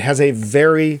same way. It has a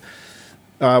very...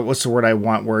 what's the word I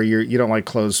want, where you don't like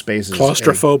closed spaces?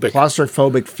 Claustrophobic.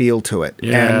 Claustrophobic feel to it.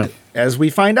 Yeah. And as we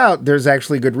find out, there's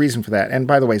actually good reason for that. And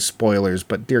by the way, spoilers,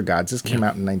 but dear gods, this came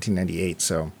out in 1998,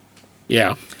 so...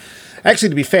 Yeah. Actually,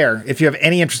 to be fair, if you have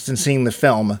any interest in seeing the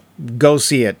film, go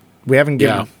see it. We haven't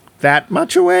given that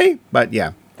much away, but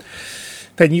yeah.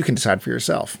 Then you can decide for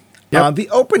yourself. Yep. The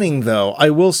opening, though, I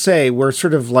will say, we're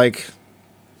sort of like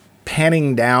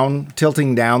tilting down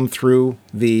through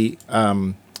the...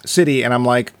 city, and I'm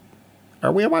like,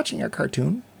 are we watching a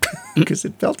cartoon? Because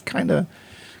it felt kind of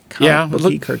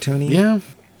comic-booky, cartoony. Yeah.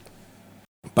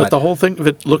 But the whole thing of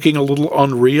it looking a little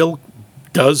unreal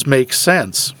does make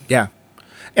sense. Yeah.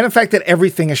 And the fact that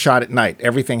everything is shot at night.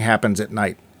 Everything happens at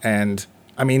night. And,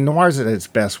 I mean, noir's at its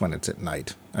best when it's at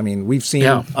night. I mean, we've seen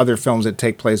other films that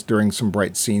take place during some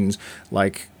bright scenes,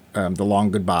 like The Long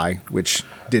Goodbye, which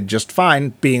did just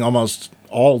fine, being almost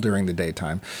all during the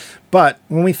daytime. But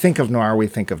when we think of noir, we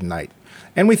think of night.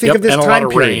 And we think of this time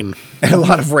period. Rain. And a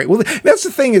lot of rain. Well, that's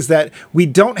the thing, is that we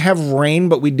don't have rain,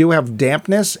 but we do have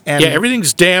dampness. And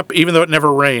everything's damp, even though it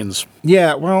never rains.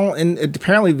 Yeah, well, and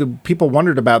apparently the people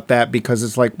wondered about that because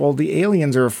it's like, well, the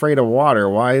aliens are afraid of water.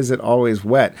 Why is it always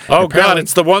wet? Oh, God,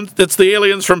 it's the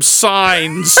aliens from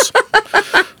Signs.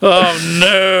 Oh,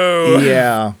 no.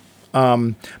 Yeah.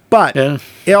 But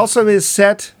it also is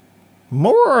set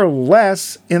more or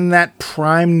less in that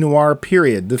prime noir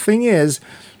period. The thing is,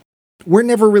 we're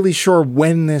never really sure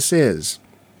when this is.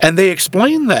 And they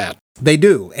explain that. They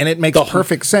do, and it makes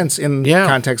perfect sense in the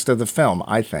context of the film,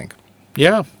 I think.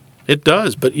 Yeah, it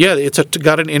does. But yeah, it's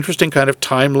got an interesting kind of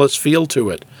timeless feel to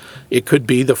it. It could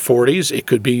be the 40s, it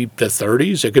could be the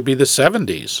 30s, it could be the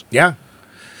 70s. Yeah.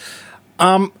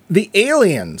 The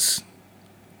aliens...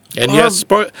 And yes,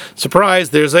 surprise,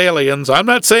 there's aliens. I'm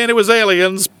not saying it was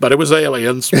aliens, but it was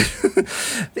aliens.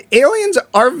 The aliens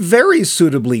are very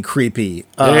suitably creepy,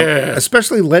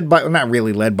 especially not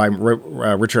really led by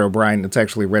Richard O'Brien. It's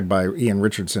actually read by Ian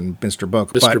Richardson, Mr.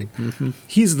 Book. But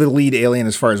he's the lead alien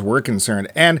as far as we're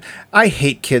concerned. And I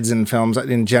hate kids in films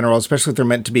in general, especially if they're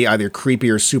meant to be either creepy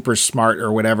or super smart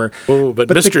or whatever. Oh, but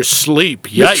Mr. Sleep,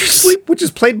 yikes. Mr. Sleep, which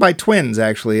is played by twins,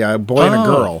 actually, a boy and a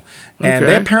girl. And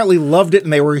they apparently loved it,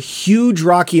 and they were huge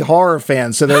Rocky Horror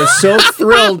fans, so they were so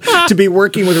thrilled to be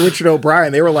working with Richard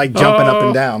O'Brien. They were like jumping up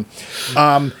and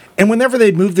down. And whenever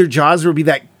they'd move their jaws, there would be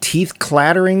that teeth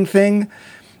clattering thing.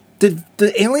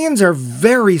 The aliens are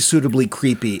very suitably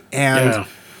creepy, and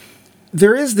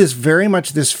there is very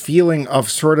much this feeling of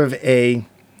sort of a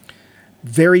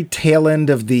very tail end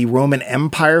of the Roman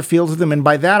Empire feel to them. And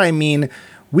by that, I mean,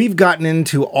 we've gotten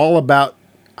into all about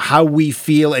how we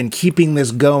feel and keeping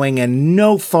this going and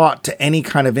no thought to any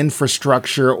kind of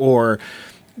infrastructure or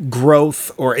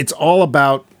growth, or it's all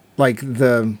about like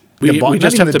we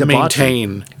just have to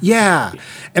maintain. Yeah.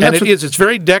 And it's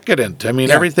very decadent. I mean,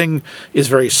 everything is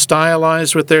very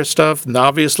stylized with their stuff. And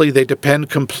obviously, they depend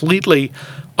completely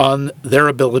on their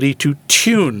ability to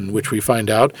tune, which we find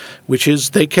out, which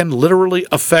is they can literally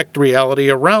affect reality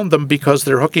around them because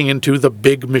they're hooking into the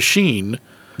big machine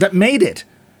that made it.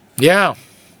 Yeah.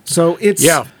 So it's,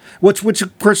 which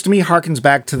of course to me harkens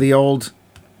back to the old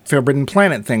Forbidden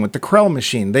Planet thing with the Krell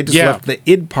machine. They just left the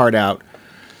id part out.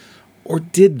 Or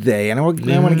did they? And I want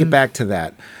to get back to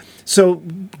that. So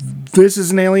this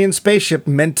is an alien spaceship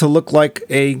meant to look like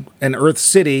an Earth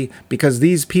city because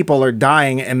these people are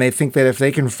dying and they think that if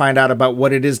they can find out about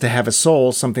what it is to have a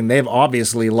soul, something they've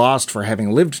obviously lost for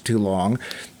having lived too long,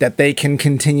 that they can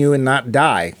continue and not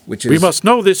die, which is... We must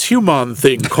know this human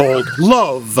thing called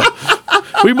love.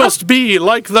 We must be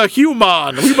like the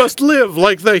human. We must live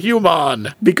like the human.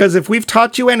 Because if we've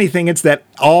taught you anything, it's that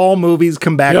all movies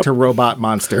come back to Robot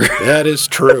Monster. That is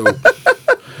true.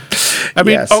 I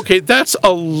mean, okay, that's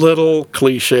a little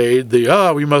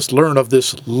cliched. We must learn of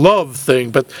this love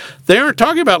thing, but they aren't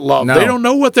talking about love. No. They don't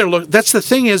know what they're looking. That's the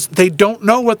thing is they don't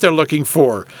know what they're looking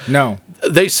for. No,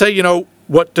 they say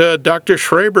what Dr.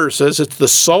 Schreiber says. It's the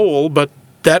soul, but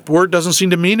that word doesn't seem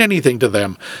to mean anything to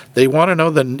them. They want to know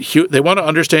they want to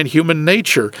understand human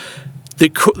nature.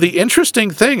 The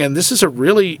interesting thing, and this is a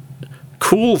really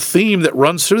cool theme that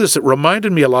runs through this, it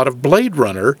reminded me a lot of Blade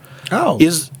Runner.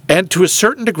 And to a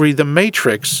certain degree, The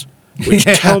Matrix, which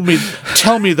tell me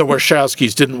the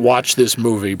Wachowskis didn't watch this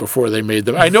movie before they made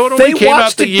them. I know it only came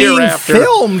out the year after. They watched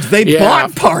it being filmed. They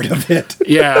bought part of it.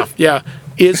 Yeah.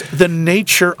 Is the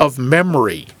nature of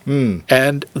memory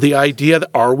and the idea that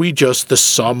are we just the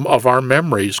sum of our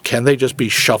memories? Can they just be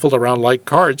shuffled around like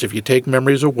cards? If you take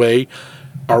memories away,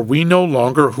 are we no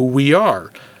longer who we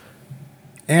are?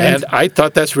 And I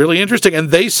thought that's really interesting. And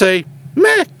they say,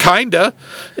 meh, kinda,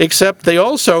 except they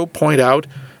also point out,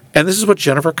 and this is what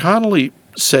Jennifer Connelly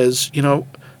says,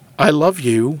 I love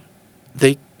you.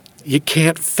 You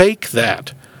can't fake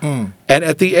that. And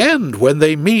at the end, when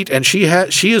they meet, and she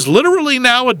is literally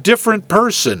now a different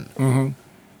person,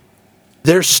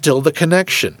 there's still the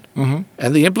connection.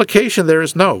 And the implication there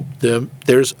is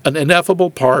there's an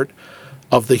ineffable part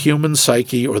of the human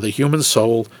psyche or the human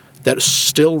soul that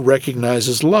still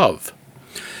recognizes love.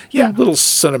 Yeah, a little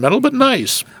sentimental, but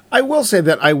nice. I will say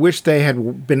that I wish they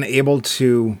had been able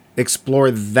to explore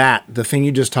the thing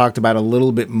you just talked about, a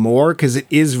little bit more, because it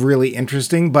is really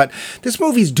interesting. But this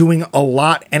movie's doing a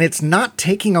lot, and it's not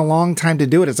taking a long time to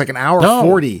do it. It's like an hour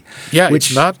 40. Yeah,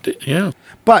 it's not. Yeah.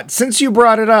 But since you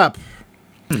brought it up,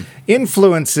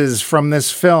 influences from this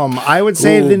film, I would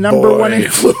say the number one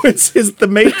influence is The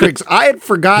Matrix. I had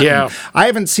forgotten. I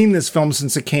haven't seen this film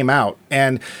since it came out,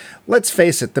 and let's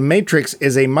face it, The Matrix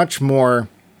is a much more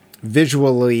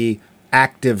visually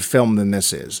active film than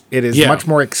this is. It is much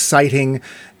more exciting.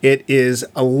 It is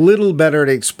a little better at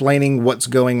explaining what's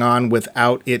going on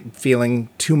without it feeling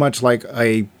too much like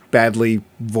a badly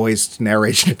voiced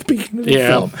narration at the beginning of the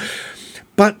film.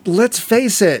 But let's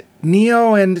face it,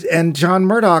 Neo and John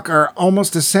Murdoch are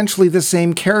almost essentially the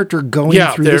same character going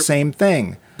through the same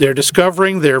thing. They're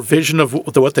discovering their vision of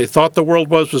what they thought the world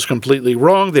was completely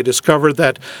wrong. They discovered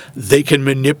that they can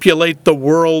manipulate the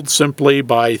world simply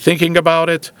by thinking about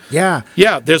it. Yeah.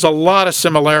 Yeah, there's a lot of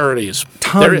similarities.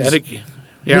 Tons.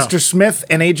 Mr. Smith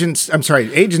and Agent Smith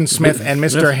and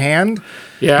Mr. Hand.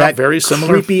 Yeah, that very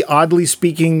similar. Creepy, oddly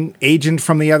speaking agent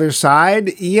from the other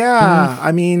side. Yeah,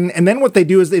 I mean, and then what they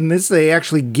do is in this, they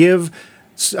actually give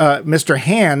Mr.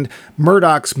 Hand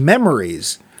Murdoch's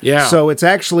memories. Yeah. So it's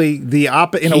actually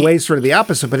in a way, sort of the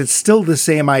opposite, but it's still the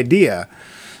same idea.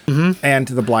 And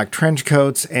the black trench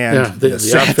coats and the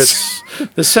sets. Outfits.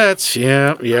 The sets,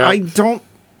 yeah. I don't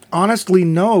honestly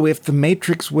know if The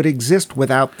Matrix would exist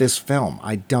without this film.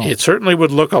 I don't. It certainly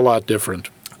would look a lot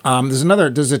different. There's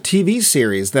a TV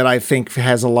series that I think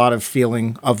has a lot of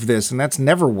feeling of this, and that's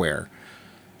Neverwhere.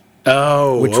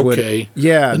 Oh, okay.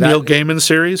 The Neil Gaiman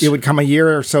series? It would come a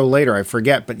year or so later, I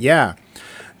forget, but yeah.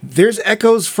 There's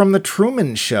echoes from The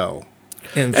Truman Show.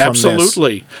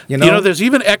 Absolutely. There's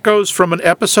even echoes from an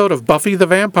episode of Buffy the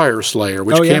Vampire Slayer,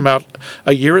 which came out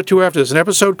a year or two after. There's an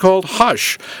episode called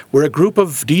Hush, where a group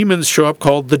of demons show up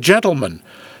called the Gentlemen,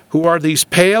 who are these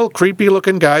pale,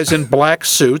 creepy-looking guys in black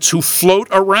suits who float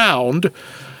around,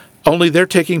 only they're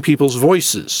taking people's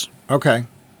voices. Okay.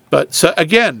 But so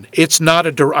again, it's not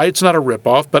a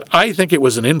ripoff, but I think it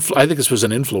was I think this was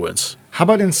an influence. How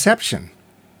about Inception?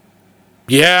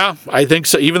 Yeah, I think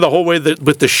so. Even the whole way that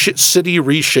with the city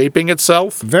reshaping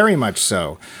itself. Very much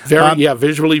so.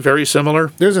 Visually very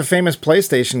similar. There's a famous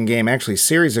PlayStation game, actually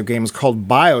series of games called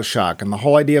BioShock, and the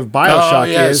whole idea of BioShock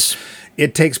is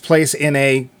it takes place in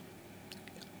a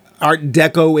Art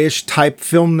Deco-ish type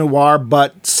film noir,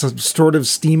 but sort of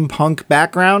steampunk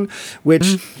background,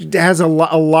 which has a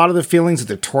lot of the feelings of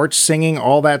the torch singing,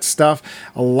 all that stuff.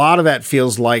 A lot of that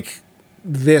feels like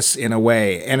this in a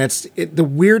way, and the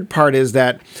weird part is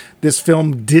that this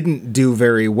film didn't do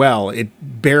very well. It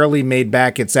barely made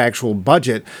back its actual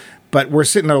budget, but we're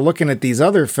sitting there looking at these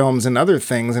other films and other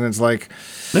things, and it's like,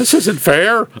 this isn't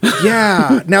fair.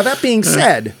 Yeah. Now, that being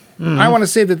said, I want to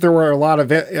say that there were a lot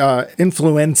of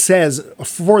influences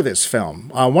for this film.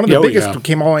 One of the biggest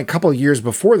came only a couple of years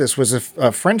before this was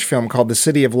a French film called The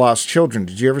City of Lost Children.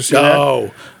 Did you ever see that? Oh,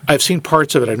 I've seen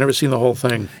parts of it. I've never seen the whole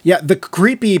thing. Yeah, the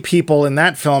creepy people in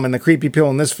that film and the creepy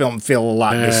people in this film feel a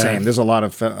lot the same. There's a lot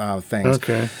of things.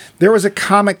 Okay. There was a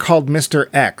comic called Mr.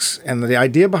 X, and the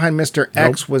idea behind Mr.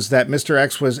 X was that Mr.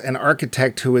 X was an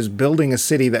architect who was building a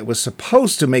city that was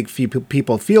supposed to make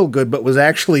people feel good, but was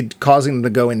actually causing them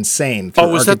to go insane.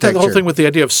 Oh, was that the whole thing with the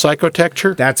idea of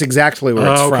psychotecture? That's exactly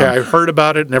where it's from. Okay, I heard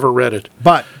about it, never read it.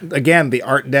 But, again, the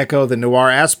Art Deco, the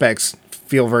noir aspects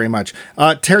feel very much.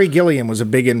 Terry Gilliam was a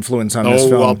big influence on this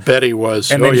film. Oh, I'll bet he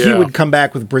was. And then he would come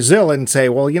back with Brazil and say,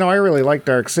 well, I really like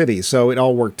Dark City, so it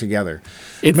all worked together.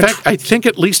 In fact, I think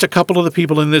at least a couple of the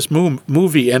people in this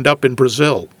movie end up in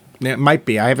Brazil. It might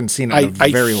be. I haven't seen it in a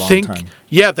very long time.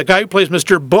 Yeah, the guy who plays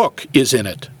Mr. Book is in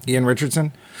it. Ian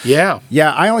Richardson? Yeah.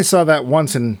 Yeah, I only saw that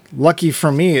once, and lucky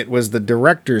for me, it was the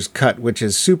director's cut, which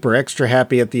is super extra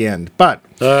happy at the end. But,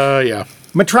 yeah.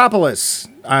 Metropolis.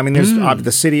 I mean, there's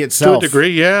the city itself. To a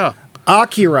degree, yeah.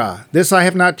 Akira. This I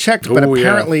have not checked, but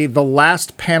apparently the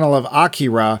last panel of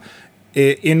Akira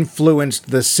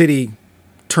influenced the city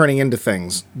turning into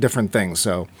different things.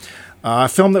 So, a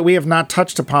film that we have not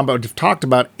touched upon, but have talked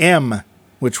about, M,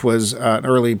 which was an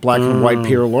early black and white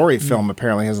Peter Lorre film,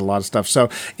 apparently has a lot of stuff. So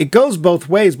it goes both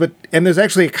ways, and there's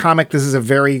actually a comic, this is a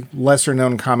very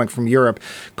lesser-known comic from Europe,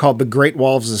 called The Great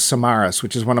Wolves of Samaras,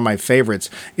 which is one of my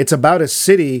favorites. It's about a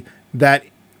city that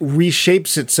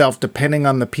reshapes itself depending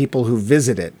on the people who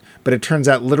visit it, but it turns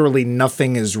out literally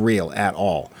nothing is real at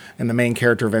all, and the main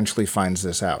character eventually finds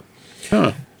this out.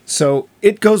 Huh. So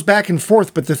it goes back and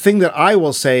forth, but the thing that I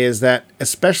will say is that,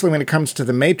 especially when it comes to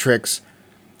The Matrix,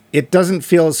 it doesn't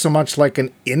feel so much like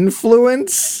an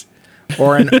influence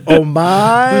or an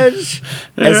homage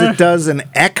as it does an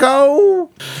echo.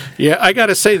 Yeah, I got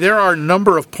to say, there are a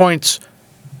number of points.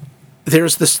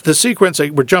 There's the sequence,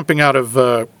 we're jumping out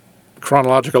of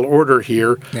chronological order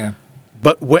here. Yeah.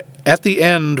 But at the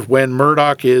end, when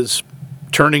Murdoch is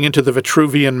turning into the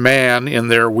Vitruvian Man in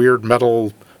their weird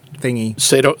metal thingy,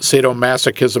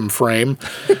 sadomasochism frame,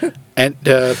 and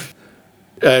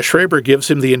Schreiber gives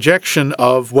him the injection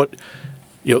of what,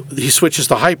 he switches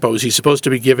to hypos. He's supposed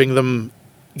to be giving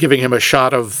him a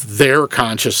shot of their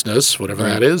consciousness, whatever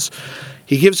that is.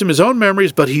 He gives him his own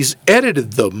memories, but he's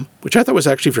edited them, which I thought was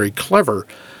actually very clever,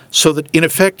 so that in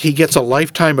effect he gets a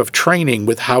lifetime of training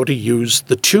with how to use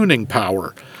the tuning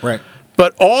power. Right.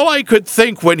 But all I could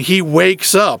think when he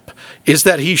wakes up is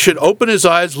that he should open his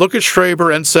eyes, look at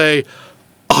Schreiber, and say,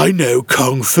 "I know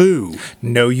Kung Fu."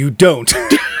 No, you don't.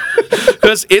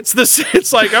 Because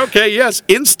it's like, okay, yes,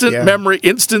 instant memory,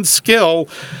 instant skill.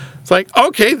 It's like,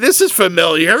 okay, this is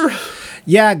familiar.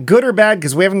 Yeah, good or bad,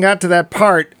 because we haven't got to that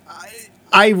part.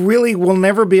 I really will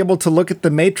never be able to look at The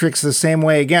Matrix the same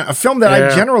way again. A film that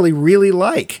I generally really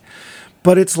like.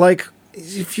 But it's like,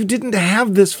 if you didn't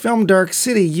have this film, Dark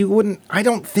City, you wouldn't, I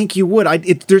don't think you would.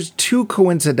 There's too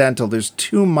coincidental. There's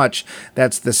too much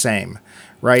that's the same,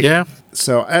 right? Yeah.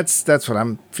 So that's what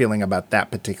I'm feeling about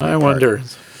that particular part. Wonder.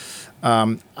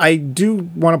 I do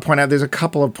want to point out there's a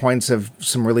couple of points of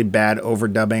some really bad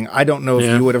overdubbing. I don't know if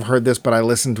you would have heard this, but I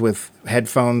listened with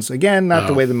headphones. Again, not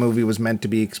the way the movie was meant to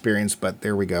be experienced, but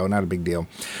there we go. Not a big deal.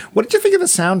 What did you think of the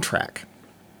soundtrack?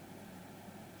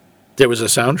 There was a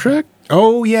soundtrack?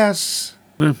 Oh, yes.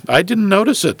 I didn't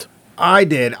notice it. I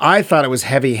did. I thought it was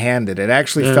heavy-handed. It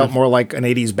actually felt more like an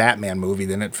 80s Batman movie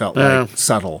than it felt like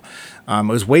subtle. It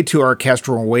was way too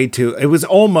orchestral, it was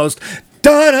almost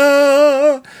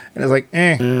da-da! And it's like,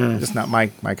 just not my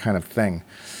kind of thing.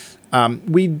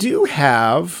 We do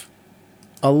have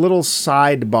a little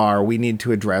sidebar we need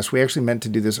to address. We actually meant to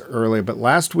do this earlier, but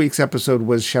last week's episode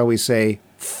was, shall we say,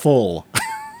 full.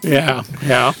 Yeah.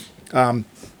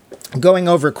 Going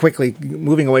over quickly,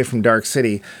 moving away from Dark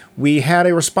City, we had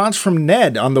a response from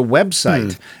Ned on the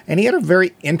website, and he had a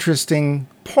very interesting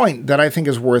point that I think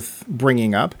is worth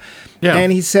bringing up. Yeah.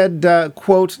 And he said,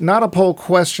 quote, not a poll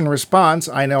question response.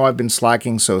 I know I've been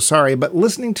slacking, so sorry. But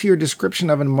listening to your description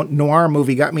of a noir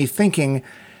movie got me thinking,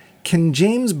 can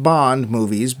James Bond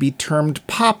movies be termed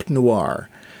pop noir?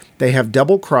 They have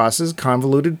double crosses,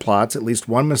 convoluted plots, at least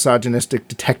one misogynistic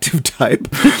detective type,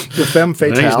 the femme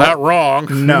fatale. He's not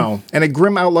wrong. No, and a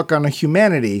grim outlook on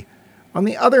humanity. On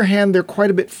the other hand, they're quite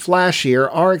a bit flashier,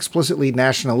 are explicitly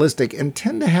nationalistic, and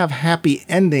tend to have happy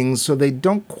endings, so they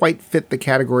don't quite fit the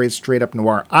category of straight-up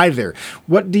noir either.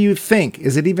 What do you think?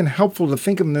 Is it even helpful to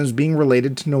think of them as being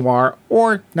related to noir,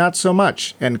 or not so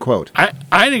much? End quote.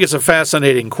 I think it's a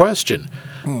fascinating question.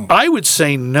 I would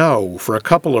say no for a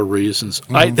couple of reasons.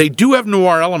 They do have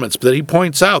noir elements, but he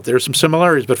points out there's some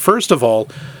similarities. But first of all,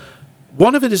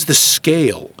 one of it is the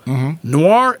scale.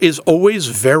 Noir is always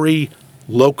very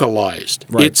localized.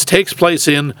 Right. It takes place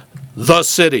in the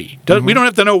city. We don't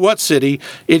have to know what city.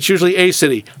 It's usually a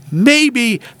city.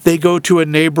 Maybe they go to a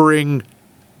neighboring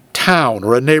town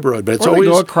or a neighborhood, but it's Or always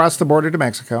they go across the border to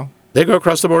Mexico. they go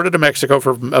across the border to Mexico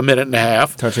for a minute and a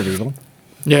half. Touch of Evil.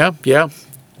 Yeah, yeah.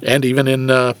 And even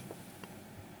in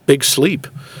Big Sleep,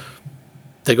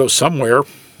 they go somewhere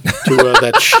to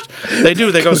that. They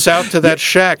do. They go south to that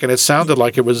shack, and it sounded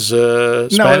like it was.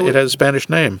 It has a Spanish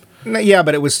name. No, yeah,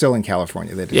 but it was still in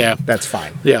California. They did. Yeah. That's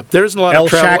fine. Yeah, there's a lot El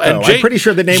of travel. Chaco. I'm pretty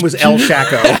sure the name was El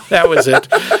Chaco. That was it.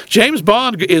 James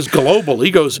Bond is global. He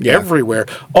goes everywhere.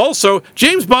 Also,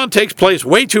 James Bond takes place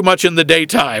way too much in the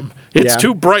daytime. It's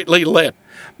too brightly lit.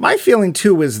 My feeling,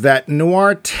 too, is that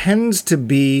noir tends to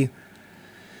be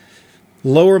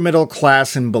lower middle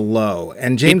class and below,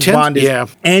 and James Bond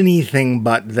is anything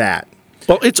but that.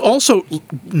 Well, it's also,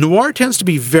 noir tends to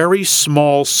be very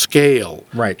small scale.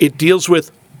 Right. It deals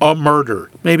with a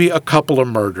murder, maybe a couple of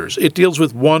murders. It deals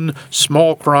with one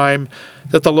small crime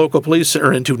that the local police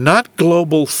are into, not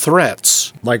global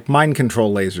threats. Like mind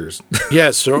control lasers.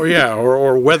 Yes,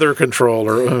 or weather control,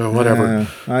 or whatever.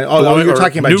 You're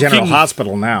talking about nuking, General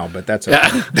Hospital now, but that's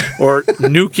okay. Or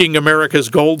nuking America's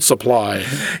gold supply.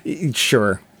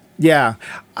 Sure. Yeah.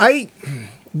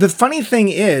 The funny thing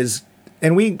is,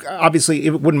 and we obviously,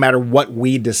 it wouldn't matter what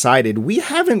we decided, we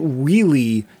haven't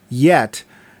really yet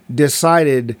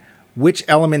decided which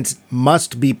elements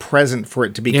must be present for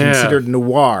it to be considered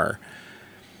noir.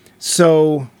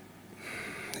 So,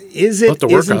 is it?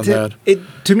 Isn't it?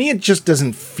 To me, it just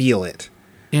doesn't feel it.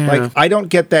 Yeah. Like, I don't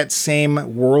get that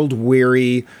same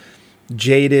world-weary,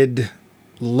 jaded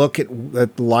look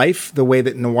at life the way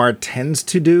that noir tends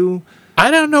to do. I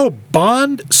don't know.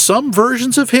 Bond, some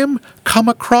versions of him come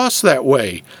across that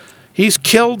way. He's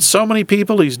killed so many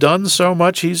people. He's done so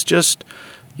much. He's just,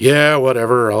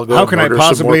 whatever. I'll go. How can I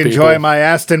possibly enjoy my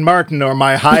Aston Martin or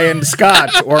my high-end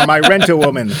Scotch or my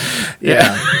Rent-A-Woman?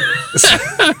 Yeah.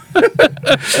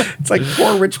 It's like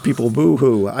poor rich people,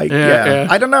 boo-hoo.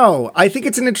 I don't know. I think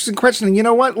it's an interesting question. And you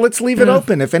know what? Let's leave it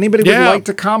open. If anybody would like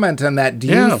to comment on that, do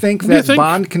you think that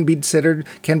Bond can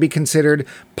be considered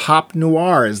pop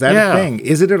noir? Is that a thing?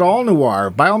 Is it at all noir?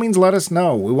 By all means, let us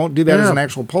know. We won't do that as an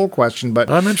actual poll question, but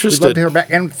I'm interested. We'd love to hear back.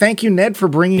 And thank you, Ned, for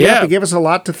bringing it up. It gave us a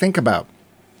lot to think about.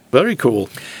 Very cool.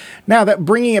 Now, that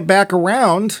bringing it back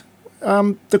around,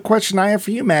 the question I have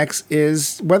for you, Max,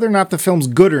 is whether or not the film's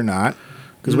good or not,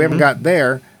 because we haven't got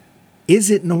there,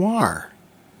 is it noir?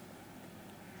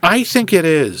 I think it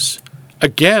is.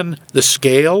 Again, the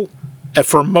scale,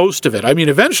 for most of it. I mean,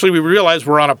 eventually we realize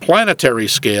we're on a planetary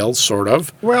scale, sort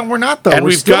of. Well, we're not, though. And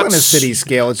we're still in a city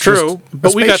scale. It's true, just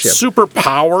but we got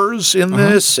superpowers in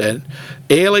this and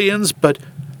aliens, but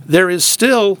there is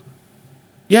still,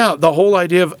 the whole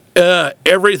idea of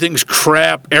everything's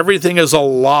crap, everything is a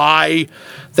lie.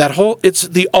 It's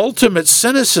the ultimate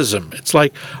cynicism. It's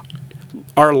like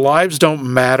our lives don't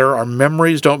matter, our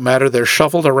memories don't matter, they're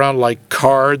shuffled around like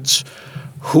cards.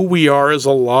 Who we are is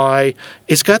a lie.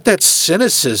 It's got that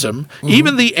cynicism.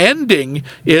 Even the ending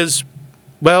is,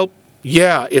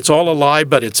 it's all a lie,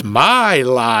 but it's my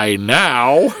lie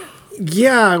now.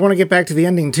 Yeah, I want to get back to the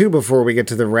ending, too, before we get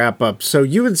to the wrap-up. So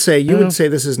you would say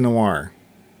this is noir.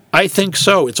 I think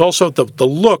so. It's also the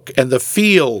look and the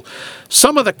feel.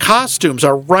 Some of the costumes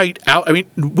are right out. I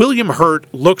mean, William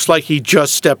Hurt looks like he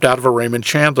just stepped out of a Raymond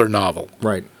Chandler novel.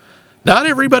 Right. Not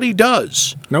everybody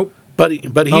does. Nope. But he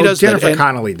does. Jennifer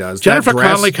Connelly does. Jennifer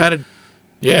Connelly kind of.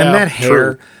 Yeah. And that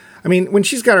hair. True. I mean, when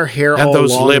she's got her hair and all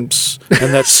those long, lips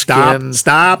and that skin.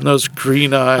 Stop. And those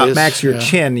green eyes. Max, your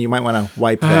chin, you might want to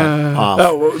wipe that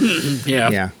off.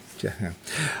 Yeah.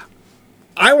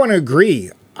 I want to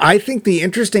agree. I think the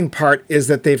interesting part is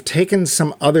that they've taken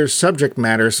some other subject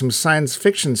matter, some science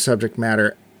fiction subject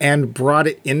matter, and brought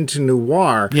it into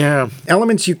noir. Yeah.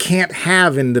 Elements you can't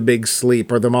have in The Big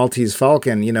Sleep or The Maltese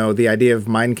Falcon, the idea of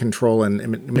mind control and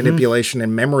manipulation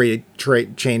and memory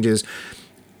changes.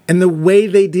 And the way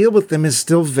they deal with them is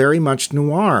still very much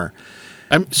noir.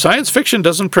 Science fiction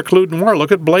doesn't preclude noir.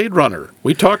 Look at Blade Runner.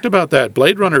 We talked about that.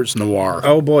 Blade Runner's noir.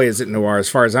 Oh boy, is it noir as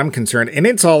far as I'm concerned. And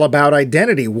it's all about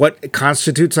identity. What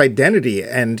constitutes identity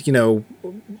and,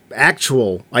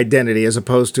 actual identity as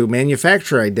opposed to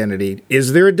manufactured identity.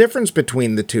 Is there a difference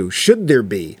between the two? Should there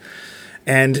be?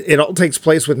 And it all takes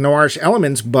place with noirish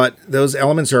elements, but those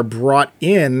elements are brought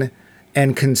in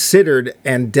and considered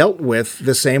and dealt with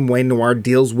the same way noir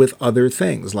deals with other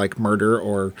things like murder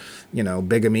or,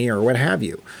 bigamy or what have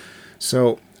you.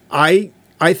 So I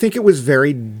think it was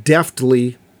very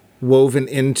deftly woven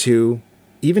into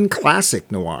even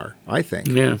classic noir, I think.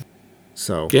 Yeah.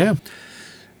 So. Yeah.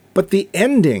 But the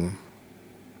ending,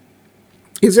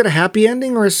 is it a happy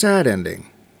ending or a sad ending?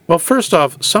 Well, first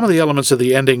off, some of the elements of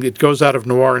the ending, it goes out of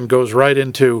noir and goes right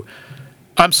into,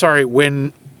 I'm sorry,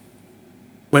 when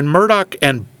Murdoch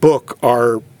and Book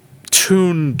are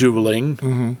tune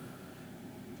dueling,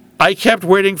 I kept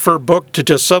waiting for Book to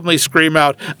just suddenly scream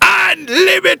out,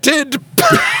 "Unlimited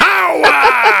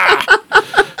power!"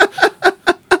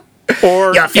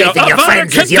 Or, your faith in your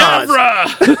friends is yours.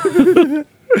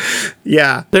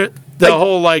 Yeah. The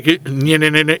whole, like...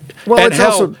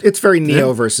 Well, it's very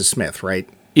Neo versus Smith, right?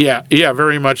 Yeah,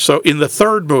 very much so. In the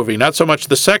third movie, not so much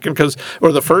the second,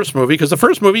 or the first movie, because the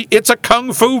first movie, it's a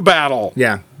kung fu battle.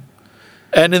 Yeah.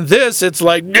 And in this, it's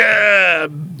like,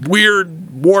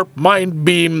 weird warp mind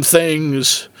beam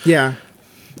things. Yeah.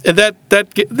 And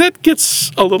that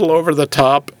gets a little over the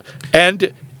top.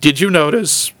 And did you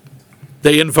notice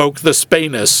they invoke the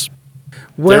Spanus?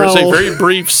 Well, There's a very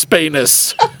brief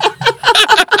Spanus.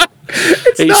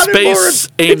 A not space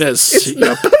anus. It's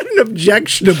not an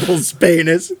objectionable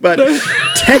Spanus, but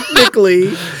technically,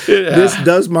 this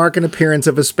does mark an appearance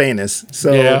of a Spanus.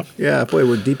 So, boy,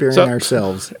 we're deep in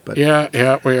ourselves. But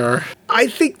yeah, we are. I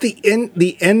think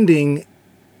the ending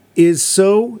is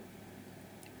so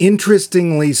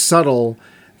interestingly subtle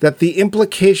that the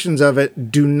implications of it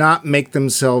do not make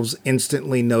themselves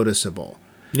instantly noticeable.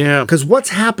 Yeah. Because what's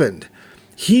happened?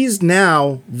 He's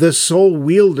now the sole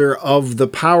wielder of the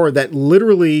power that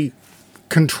literally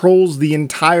controls the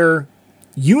entire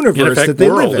universe that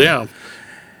they live in. Yeah.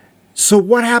 So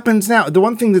what happens now? The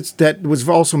one thing that was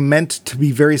also meant to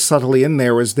be very subtly in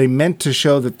there was they meant to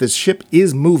show that this ship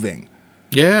is moving.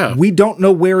 Yeah. We don't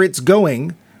know where it's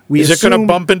going. Is it going to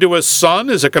bump into a sun?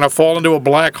 Is it going to fall into a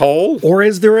black hole? Or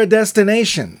is there a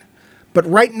destination? But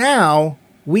right now,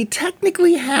 we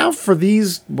technically have for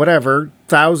these,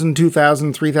 1,000,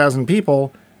 2,000, 3,000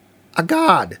 people, a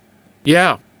god.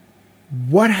 Yeah.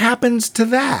 What happens to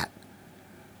that?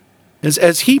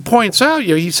 As he points out,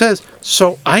 he says,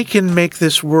 so I can make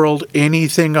this world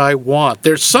anything I want.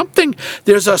 There's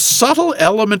a subtle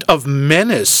element of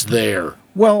menace there.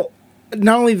 Well,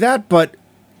 not only that, but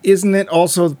isn't it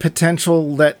also the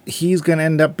potential that he's going to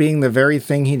end up being the very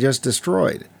thing he just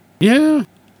destroyed? Yeah.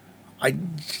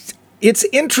 It's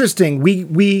interesting.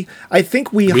 I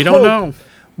think we hope don't know.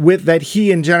 With that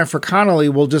he and Jennifer Connelly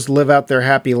will just live out their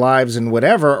happy lives and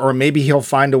whatever, or maybe he'll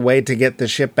find a way to get the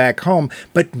ship back home.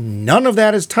 But none of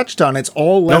that is touched on. It's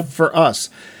all left for us.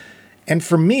 And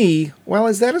for me, well,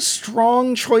 is that a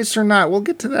strong choice or not? We'll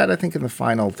get to that, I think, in the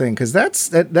final thing, because that's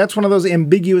one of those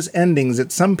ambiguous endings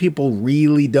that some people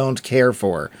really don't care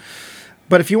for.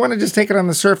 But if you want to just take it on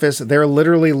the surface, they're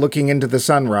literally looking into the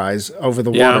sunrise over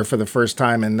the water for the first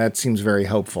time, and that seems very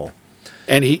hopeful.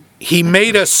 And he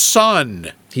made a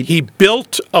sun. He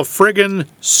built a friggin'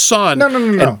 sun.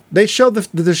 No. They show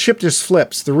the ship just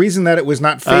flips. The reason that it was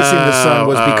not facing the sun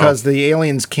was because the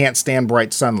aliens can't stand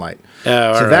bright sunlight.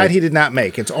 So that he did not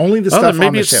make. It's only the stuff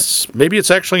on the ship. Maybe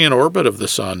it's actually in orbit of the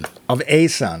sun. Of a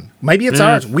sun. Maybe it's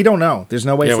ours. We don't know. There's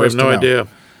no way for us to know. we have no idea.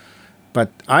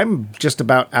 But I'm just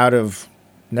about out of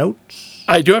notes.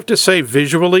 I do have to say,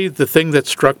 visually, the thing that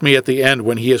struck me at the end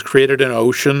when he has created an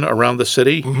ocean around the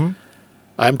city,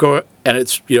 I'm going, and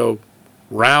it's,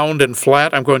 round and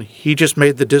flat. I'm going, he just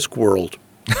made the disc world.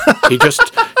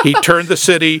 He turned the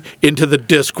city into the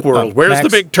disc world. Where's Max, the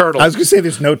big turtle? I was going to say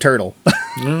there's no turtle.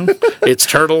 It's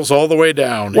turtles all the way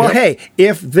down. Well, hey,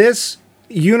 if this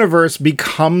universe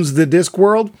becomes the disc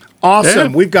world,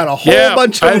 awesome. Yeah. We've got a whole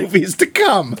bunch of movies to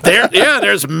come.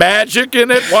 There's magic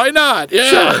in it. Why not? Yeah.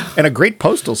 Sure. And a great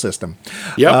postal system.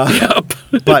 Yep.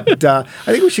 But I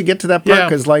think we should get to that part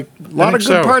because, a lot of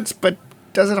good parts, but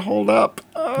does it hold up?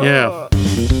 Yeah.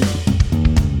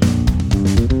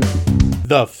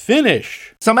 The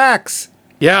finish. So, Max.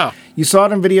 Yeah. You saw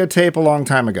it on videotape a long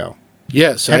time ago.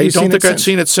 Yes, Have I you don't seen think it I'd since?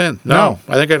 seen it since. No. No,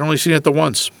 I think I'd only seen it the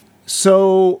once.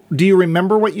 So, do you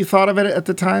remember what you thought of it at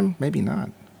the time? Maybe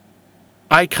not.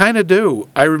 I kind of do.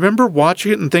 I remember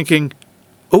watching it and thinking,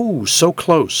 "Oh, so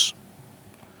close."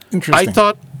 Interesting. I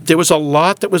thought there was a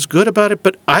lot that was good about it,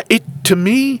 but to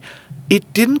me,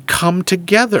 it didn't come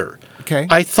together. Okay.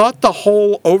 I thought the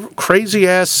whole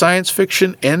crazy-ass science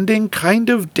fiction ending kind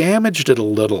of damaged it a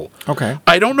little. Okay.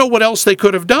 I don't know what else they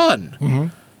could have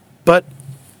done, but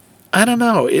I don't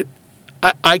know.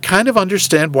 I kind of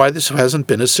understand why this hasn't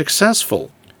been as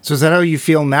successful. So, is that how you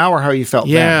feel now, or how you felt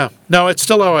Yeah. then? No, it's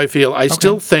still how I feel. I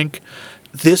still think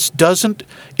this doesn't.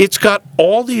 It's got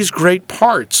all these great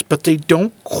parts, but they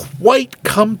don't quite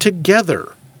come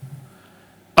together.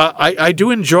 I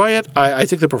do enjoy it. I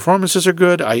think the performances are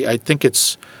good. I think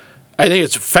it's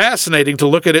fascinating to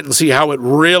look at it and see how it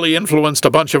really influenced a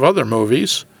bunch of other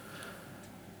movies.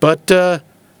 But to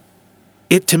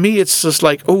me, it's just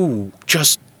like, oh,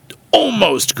 just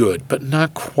almost good, but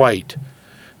not quite.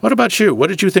 What about you? What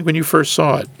did you think when you first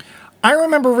saw it? I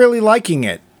remember really liking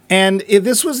it. And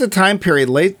this was the time period,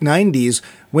 late 90s,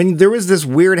 when there was this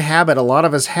weird habit a lot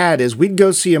of us had is we'd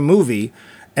go see a movie,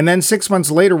 and then 6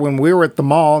 months later when we were at the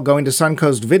mall going to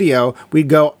Suncoast Video, we'd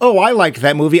go, oh, I liked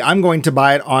that movie, I'm going to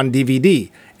buy it on DVD.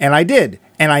 And I did.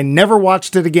 And I never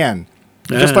watched it again.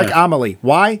 Just like Amelie.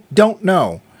 Why? Don't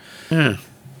know.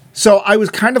 So I was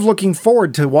kind of looking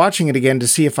forward to watching it again to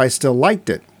see if I still liked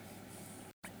it.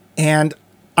 And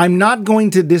I'm not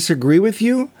going to disagree with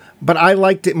you, but I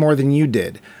liked it more than you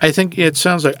did. I think it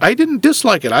sounds like I didn't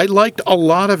dislike it. I liked a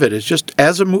lot of it. It's just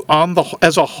as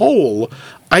a whole,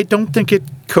 I don't think it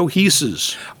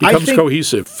becomes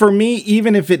cohesive. For me,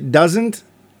 even if it doesn't,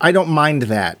 I don't mind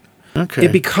that. Okay.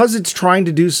 Because it's trying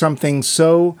to do something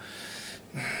so,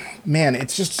 man,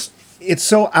 it's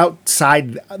so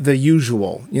outside the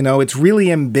usual. You know, it's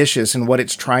really ambitious in what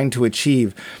it's trying to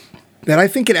achieve that I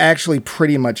think it actually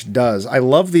pretty much does. I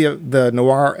love the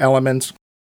noir elements.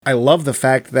 I love the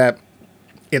fact that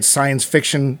it's science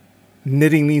fiction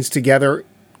knitting these together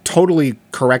totally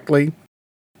correctly.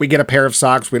 We get a pair of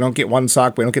socks. We don't get one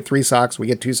sock. We don't get three socks. We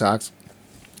get two socks.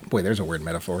 Boy, there's a weird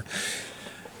metaphor.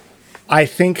 I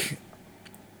think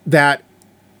that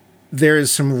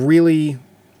there's some really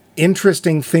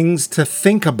interesting things to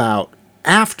think about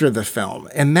after the film,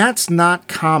 and that's not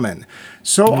common.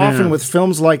 So often with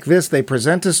films like this, they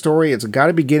present a story, it's got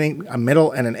a beginning, a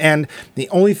middle, and an end. The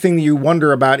only thing you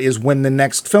wonder about is when the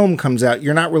next film comes out.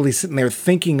 You're not really sitting there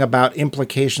thinking about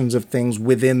implications of things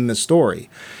within the story.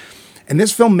 And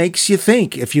this film makes you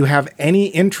think. If you have any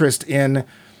interest in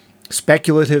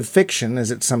speculative fiction,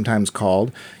 as it's sometimes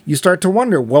called, you start to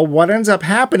wonder, well, what ends up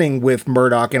happening with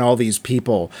Murdoch and all these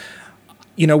people?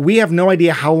 You know, we have no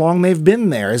idea how long they've been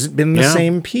there. Has it been the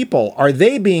same people? Are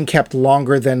they being kept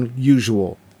longer than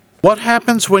usual? What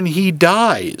happens when he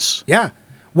dies? Yeah.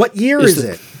 What year is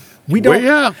it? We don't. Well,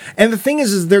 yeah. And the thing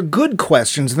is they're good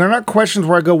questions. They're not questions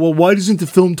where I go, well, why doesn't the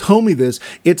film tell me this?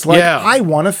 It's like, I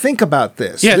want to think about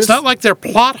this. Yeah, it's not like they're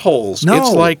plot holes. No.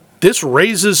 It's like this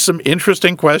raises some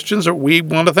interesting questions that we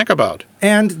want to think about.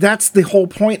 And that's the whole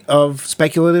point of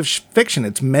speculative fiction.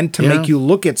 It's meant to make you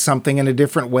look at something in a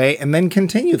different way and then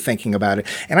continue thinking about it.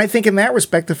 And I think in that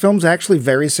respect, the film's actually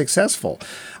very successful.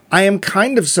 I am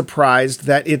kind of surprised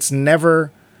that it's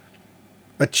never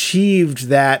achieved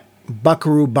that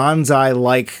Buckaroo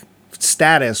Banzai-like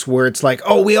status where it's like,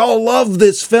 oh, we all love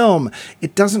this film.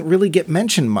 It doesn't really get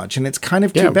mentioned much, and it's kind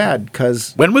of too bad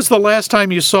because... When was the last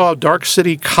time you saw Dark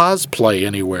City cosplay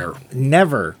anywhere?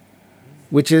 Never.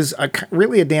 Which is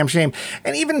really a damn shame.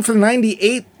 And even for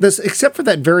 98, except for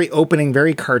that very opening,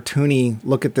 very cartoony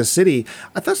look at the city,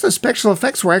 I thought the special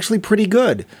effects were actually pretty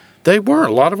good. They were.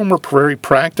 A lot of them were very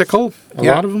practical. A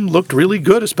lot of them looked really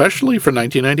good, especially for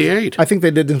 1998. I think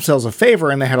they did themselves a favor,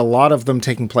 and they had a lot of them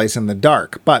taking place in the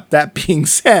dark. But that being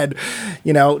said,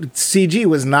 you know, CG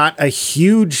was not a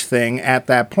huge thing at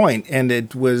that point, and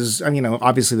it was, you know,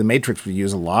 obviously The Matrix would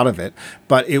use a lot of it,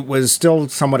 but it was still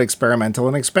somewhat experimental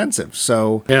and expensive.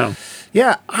 So,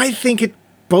 yeah, I think it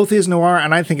both is noir,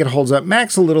 and I think it holds up.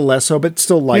 Max a little less so, but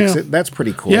still likes it. That's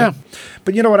pretty cool. Yeah.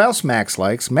 But you know what else Max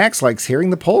likes? Max likes hearing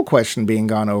the poll question being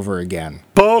gone over again.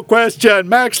 Poll question.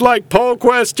 Max like poll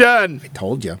question. I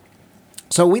told you.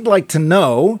 So we'd like to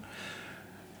know,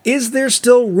 is there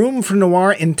still room for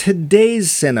noir in today's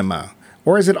cinema?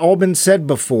 Or has it all been said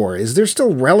before? Is there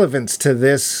still relevance to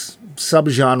this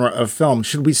subgenre of film?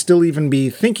 Should we still even be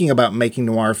thinking about making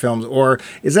noir films? Or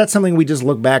is that something we just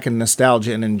look back in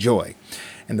nostalgia and enjoy?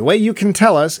 And the way you can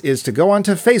tell us is to go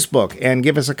onto Facebook and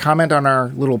give us a comment on our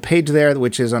little page there,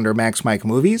 which is under Max Mike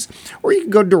Movies, or you can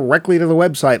go directly to the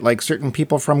website like certain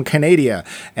people from Canada,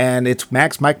 and it's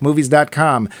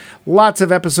maxmikemovies.com. Lots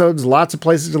of episodes, lots of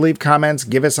places to leave comments,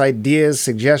 give us ideas,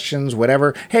 suggestions,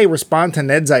 whatever. Hey, respond to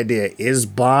Ned's idea. Is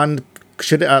Bond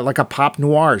should like a pop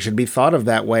noir should be thought of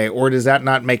that way, or does that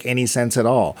not make any sense at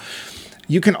all?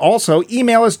 You can also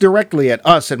email us directly at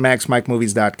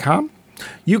us@maxmikemovies.com.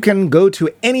 You can go to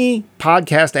any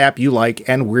podcast app you like,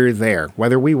 and we're there,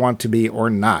 whether we want to be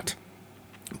or not.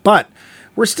 But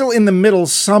we're still in the middle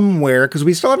somewhere, because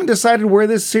we still haven't decided where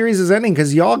this series is ending,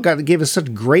 because y'all gave us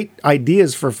such great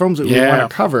ideas for films that we want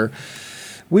to cover.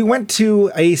 We went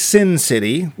to a Sin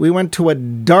City. We went to a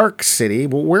Dark City.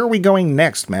 Well, where are we going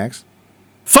next, Max?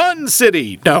 Fun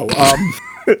City! No,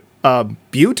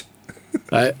 Butte?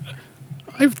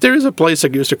 There is a place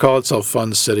that used to call itself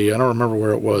Fun City. I don't remember where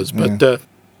it was, but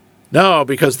no,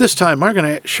 because this time we're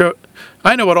going to show.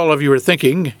 I know what all of you are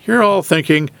thinking. You're all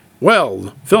thinking,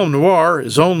 well, film noir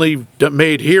is only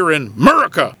made here in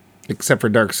America. Except for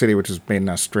Dark City, which is made in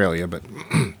Australia, but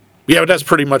yeah, but that's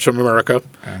pretty much America.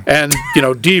 And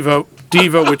Diva,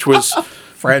 which was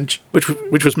French, which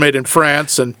was made in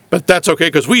France, but that's okay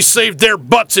because we saved their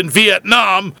butts in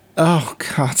Vietnam. Oh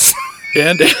God.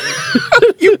 And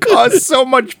you cause so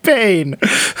much pain.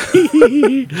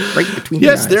 Right between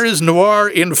yes, there is noir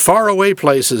in faraway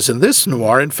places, and this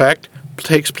noir, in fact,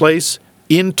 takes place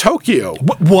in Tokyo.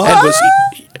 What?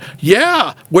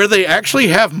 Where they actually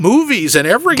have movies and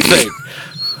everything.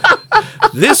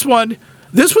 This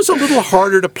was a little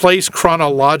harder to place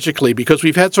chronologically because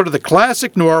we've had sort of the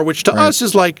classic noir, which to us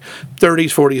is like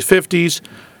 30s, 40s, 50s,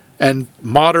 and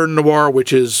modern noir,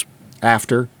 which is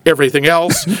after everything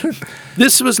else.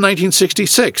 This was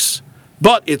 1966,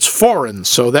 but it's foreign,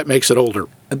 so that makes it older.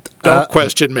 Don't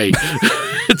question me.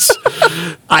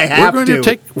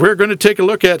 We're going to take a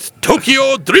look at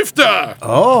Tokyo Drifter.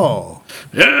 Oh,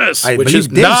 yes, I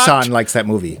believe Dave-san likes that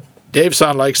movie.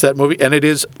 Dave-san likes that movie, and it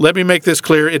is. Let me make this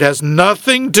clear: it has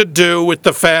nothing to do with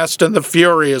the Fast and the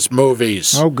Furious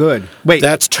movies. Oh, good. Wait,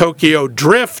 that's Tokyo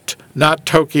Drift, not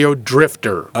Tokyo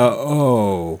Drifter.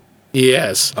 Oh.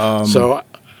 Yes. So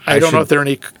I don't know if there are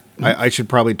any. I should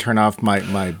probably turn off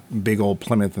my big old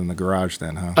Plymouth in the garage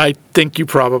then, huh? I think you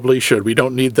probably should. We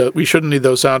shouldn't need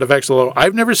those sound effects. Although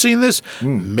I've never seen this.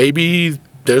 Maybe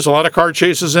there's a lot of car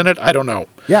chases in it. I don't know.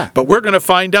 Yeah. But we're going to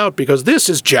find out because this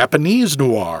is Japanese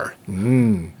noir.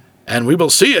 And we will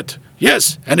see it.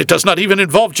 Yes. And it does not even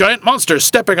involve giant monsters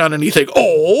stepping on anything.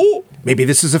 Oh. Maybe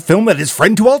this is a film that is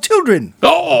friend to all children.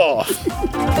 Oh.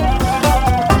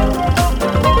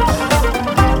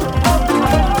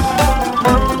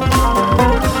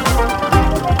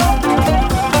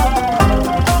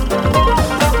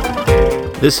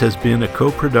 This has been a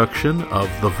co-production of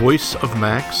The Voice of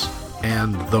Max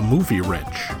and The Movie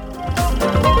Wrench.